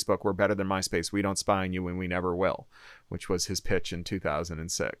using Facebook. We're better than MySpace. We don't spy on you and we never will, which was his pitch in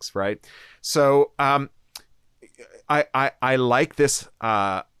 2006, right? So I like this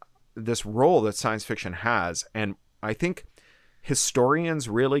this role that science fiction has, and I think historians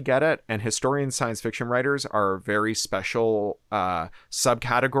really get it, and historian science fiction writers are a very special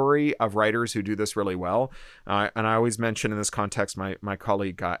subcategory of writers who do this really well. And I always mention in this context my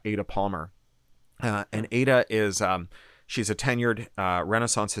colleague Ada Palmer, and Ada is she's a tenured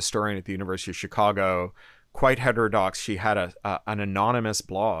Renaissance historian at the University of Chicago, quite heterodox. She had an anonymous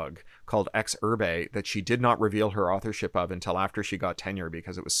blog called Ex Urbe that she did not reveal her authorship of until after she got tenure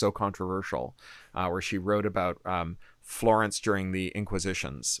because it was so controversial, where she wrote about Florence during the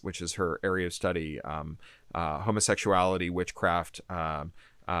Inquisitions, which is her area of study, homosexuality, witchcraft,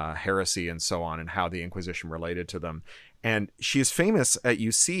 heresy, and so on, and how the Inquisition related to them. And she is famous at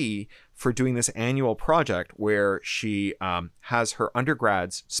UC for doing this annual project where she has her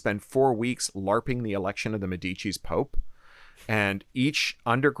undergrads spend 4 weeks LARPing the election of the Medici's Pope. And each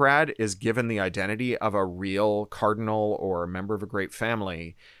undergrad is given the identity of a real cardinal or a member of a great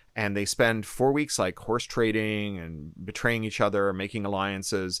family. and they spend 4 weeks like horse trading and betraying each other, making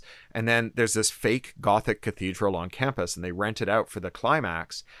alliances. And then there's this fake Gothic cathedral on campus, and they rent it out for the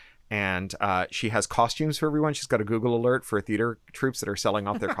climax. And she has costumes for everyone. She's got a Google alert for theater troupes that are selling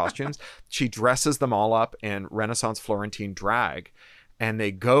off their costumes. She dresses them all up in Renaissance Florentine drag, and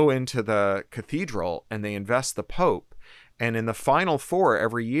they go into the cathedral and they invest the Pope. And in the final four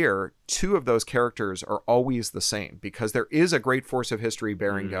every year, 2 of those characters are always the same, because there is a great force of history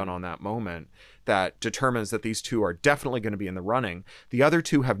bearing down on that moment that determines that these 2 are definitely going to be in the running. The other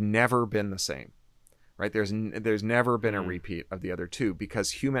 2 have never been the same, right? There's never been a repeat of the other 2,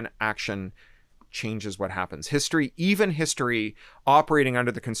 because human action changes what happens. History, even history operating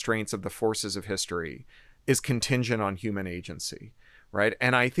under the constraints of the forces of history, is contingent on human agency. Right.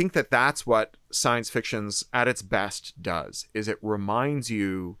 And I think that that's what science fiction's at its best does, is it reminds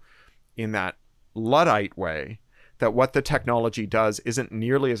you in that Luddite way that what the technology does isn't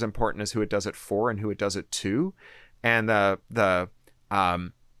nearly as important as who it does it for and who it does it to. And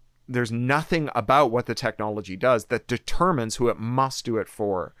there's nothing about what the technology does that determines who it must do it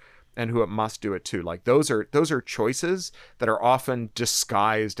for and who it must do it to. Like those are choices that are often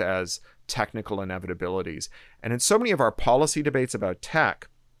disguised as technical inevitabilities. And in so many of our policy debates about tech,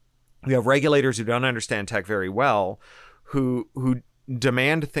 we have regulators who don't understand tech very well, who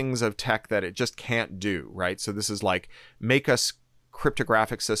demand things of tech that it just can't do, right? So this is like, make us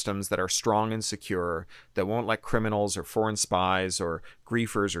cryptographic systems that are strong and secure, that won't let criminals or foreign spies or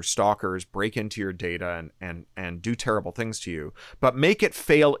griefers or stalkers break into your data and do terrible things to you, but make it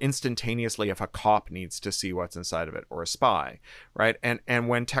fail instantaneously if a cop needs to see what's inside of it, or a spy, right? And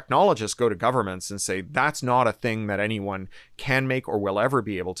when technologists go to governments and say that's not a thing that anyone can make or will ever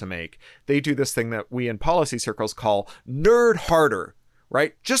be able to make, they do this thing that we in policy circles call nerd harder,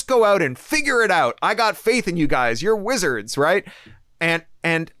 right? Just go out and figure it out. I got faith in you guys. You're wizards, right?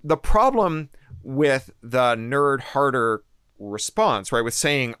 And the problem with the nerd harder response, right, with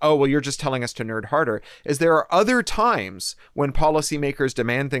saying, oh, well, you're just telling us to nerd harder, is there are other times when policymakers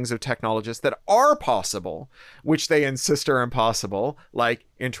demand things of technologists that are possible, which they insist are impossible, like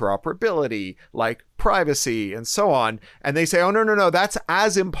interoperability, like privacy, and so on. And they say, oh, no, that's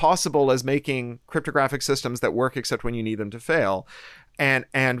as impossible as making cryptographic systems that work except when you need them to fail.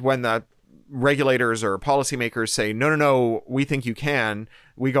 And when the regulators or policymakers say, no, we think you can,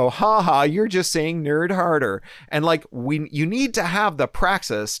 we go, you're just saying nerd harder. And like, you need to have the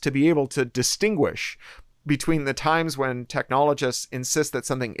praxis to be able to distinguish between the times when technologists insist that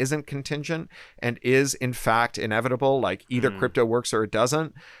something isn't contingent and is in fact inevitable, like either crypto works or it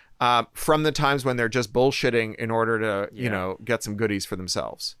doesn't, from the times when they're just bullshitting in order to, get some goodies for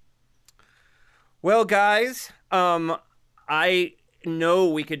themselves. Well, guys, I know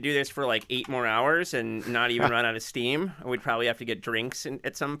we could do this for like 8 more hours and not even run out of steam. We'd probably have to get drinks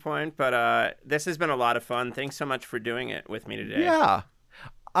at some point, but this has been a lot of fun. Thanks so much for doing it with me today. Yeah.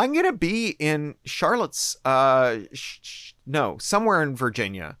 I'm going to be in Charlotte's, somewhere in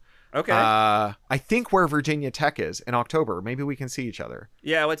Virginia. Okay. I think where Virginia Tech is in October. Maybe we can see each other.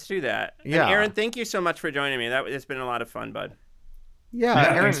 Yeah, let's do that. Yeah. And Aaron, thank you so much for joining me. It's been a lot of fun, bud. Yeah,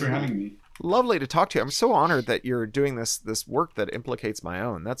 Aaron, thanks for having me. Lovely to talk to you. I'm so honored that you're doing this work that implicates my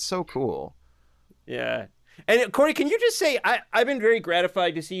own. That's so cool. Yeah. And Corey, can you just say, I've been very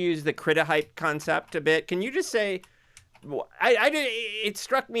gratified to see you use the Critahype concept a bit. Can you just say, it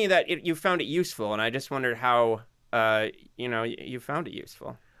struck me that you found it useful, and I just wondered how, you found it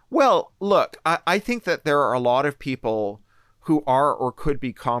useful. Well, look, I think that there are a lot of people who are or could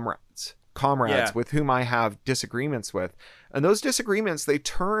be comrades with whom I have disagreements with. And those disagreements, they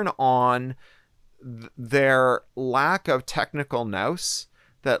turn on their lack of technical nous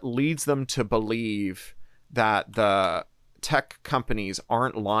that leads them to believe that the tech companies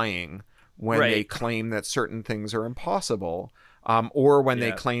aren't lying when they claim that certain things are impossible, or when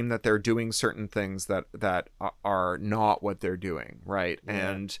they claim that they're doing certain things that are not what they're doing, right?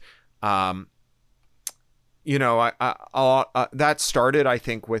 Yeah. And that started, I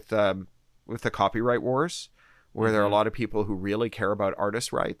think, with the copyright wars, where there are a lot of people who really care about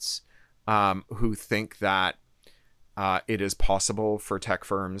artist rights, who think that it is possible for tech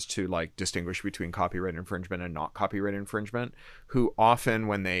firms to like distinguish between copyright infringement and not copyright infringement, who often,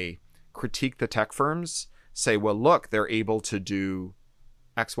 when they critique the tech firms, say, well, look, they're able to do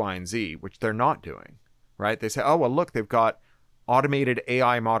X, Y, and Z, which they're not doing, right? They say, oh, well, look, they've got automated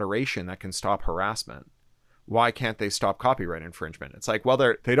AI moderation that can stop harassment. why can't they stop copyright infringement? It's like, well,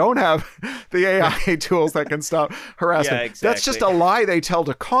 they don't have the AI tools that can stop harassment. Yeah, exactly. That's just a lie they tell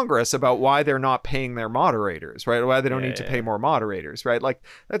to Congress about why they're not paying their moderators, right? Why they don't need to pay more moderators, right? Like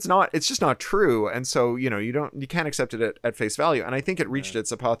it's just not true. And so, you can't accept it at face value. And I think it reached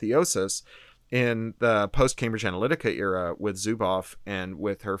its apotheosis in the post-Cambridge Analytica era with Zuboff and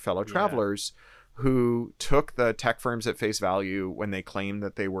with her fellow travelers, who took the tech firms at face value when they claimed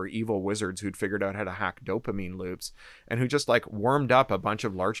that they were evil wizards who'd figured out how to hack dopamine loops, and who just like warmed up a bunch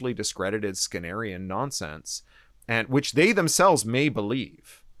of largely discredited Skinnerian nonsense, and which they themselves may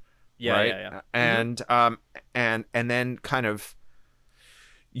believe. And then kind of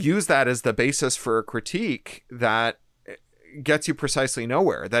use that as the basis for a critique that gets you precisely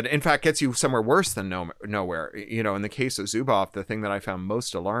nowhere, that in fact gets you somewhere worse than nowhere. In the case of Zuboff, the thing that I found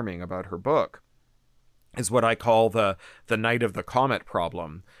most alarming about her book is what I call the Night of the Comet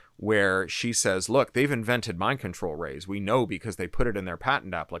problem, where she says, look, they've invented mind control rays. We know because they put it in their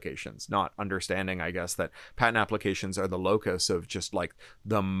patent applications, not understanding, I guess, that patent applications are the locus of just like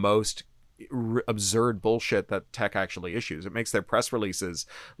the most absurd bullshit that tech actually issues. It makes their press releases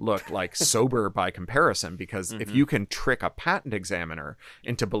look like sober by comparison, because if you can trick a patent examiner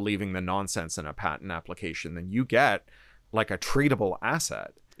into believing the nonsense in a patent application, then you get like a treatable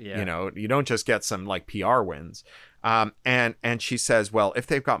asset. You don't just get some like PR wins. And she says, well, if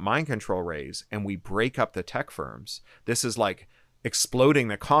they've got mind control rays and we break up the tech firms, this is like exploding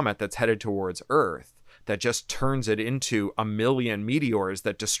the comet that's headed towards Earth, that just turns it into a million meteors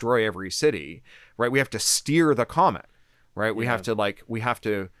that destroy every city, right? We have to steer the comet, right? We have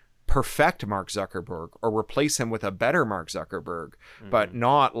to perfect Mark Zuckerberg or replace him with a better Mark Zuckerberg, but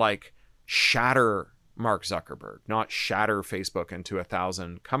not like shatter Mark Zuckerberg, not shatter Facebook into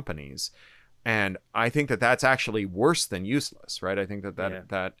 1,000 companies. And I think that that's actually worse than useless, right? I think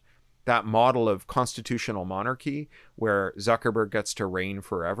that model of constitutional monarchy where Zuckerberg gets to reign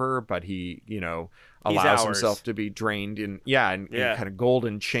forever, but he, allows himself to be drained in kind of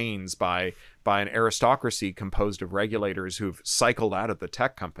golden chains by an aristocracy composed of regulators who've cycled out of the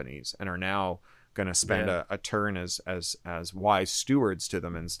tech companies and are now going to spend a turn as wise stewards to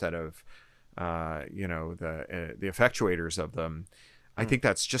them instead of the effectuators of them. I think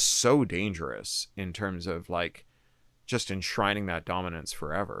that's just so dangerous in terms of like just enshrining that dominance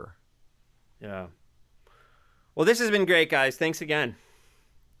forever. Yeah. Well, this has been great, guys. Thanks again.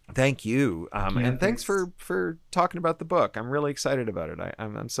 Thank you. And thanks for talking about the book. I'm really excited about it.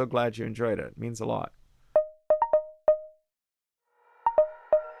 I'm so glad you enjoyed it. It means a lot.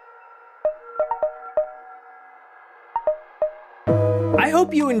 I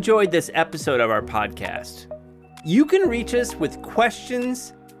hope you enjoyed this episode of our podcast. You can reach us with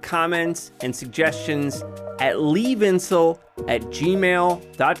questions, comments, and suggestions at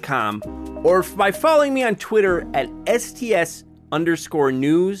leevinsel@gmail.com or by following me on Twitter at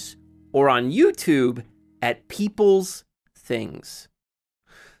STS_news or on YouTube at People's Things.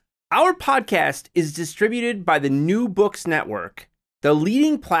 Our podcast is distributed by the New Books Network, the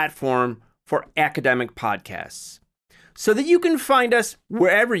leading platform for academic podcasts, so that you can find us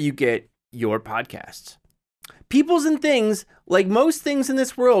wherever you get your podcasts. Peoples and Things, like most things in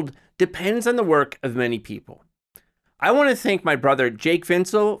this world, depends on the work of many people. I want to thank my brother Jake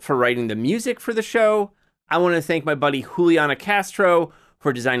Vinsel for writing the music for the show. I want to thank my buddy Juliana Castro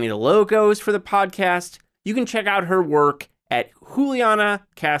for designing the logos for the podcast. You can check out her work at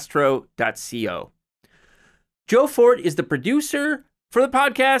julianacastro.co. Joe Fort is the producer for the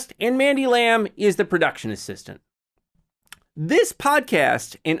podcast, and Mandy Lamb is the production assistant. This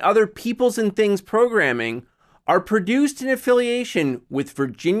podcast and other Peoples and Things programming are produced in affiliation with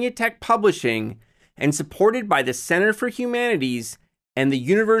Virginia Tech Publishing and supported by the Center for Humanities and the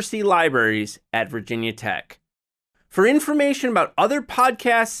University Libraries at Virginia Tech. For information about other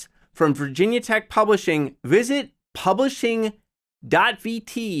podcasts from Virginia Tech Publishing, visit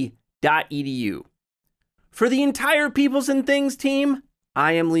publishing.vt.edu. For the entire Peoples and Things team,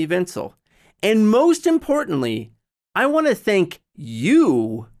 I am Lee Vinsel. And most importantly, I want to thank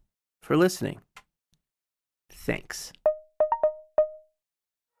you for listening. Thanks.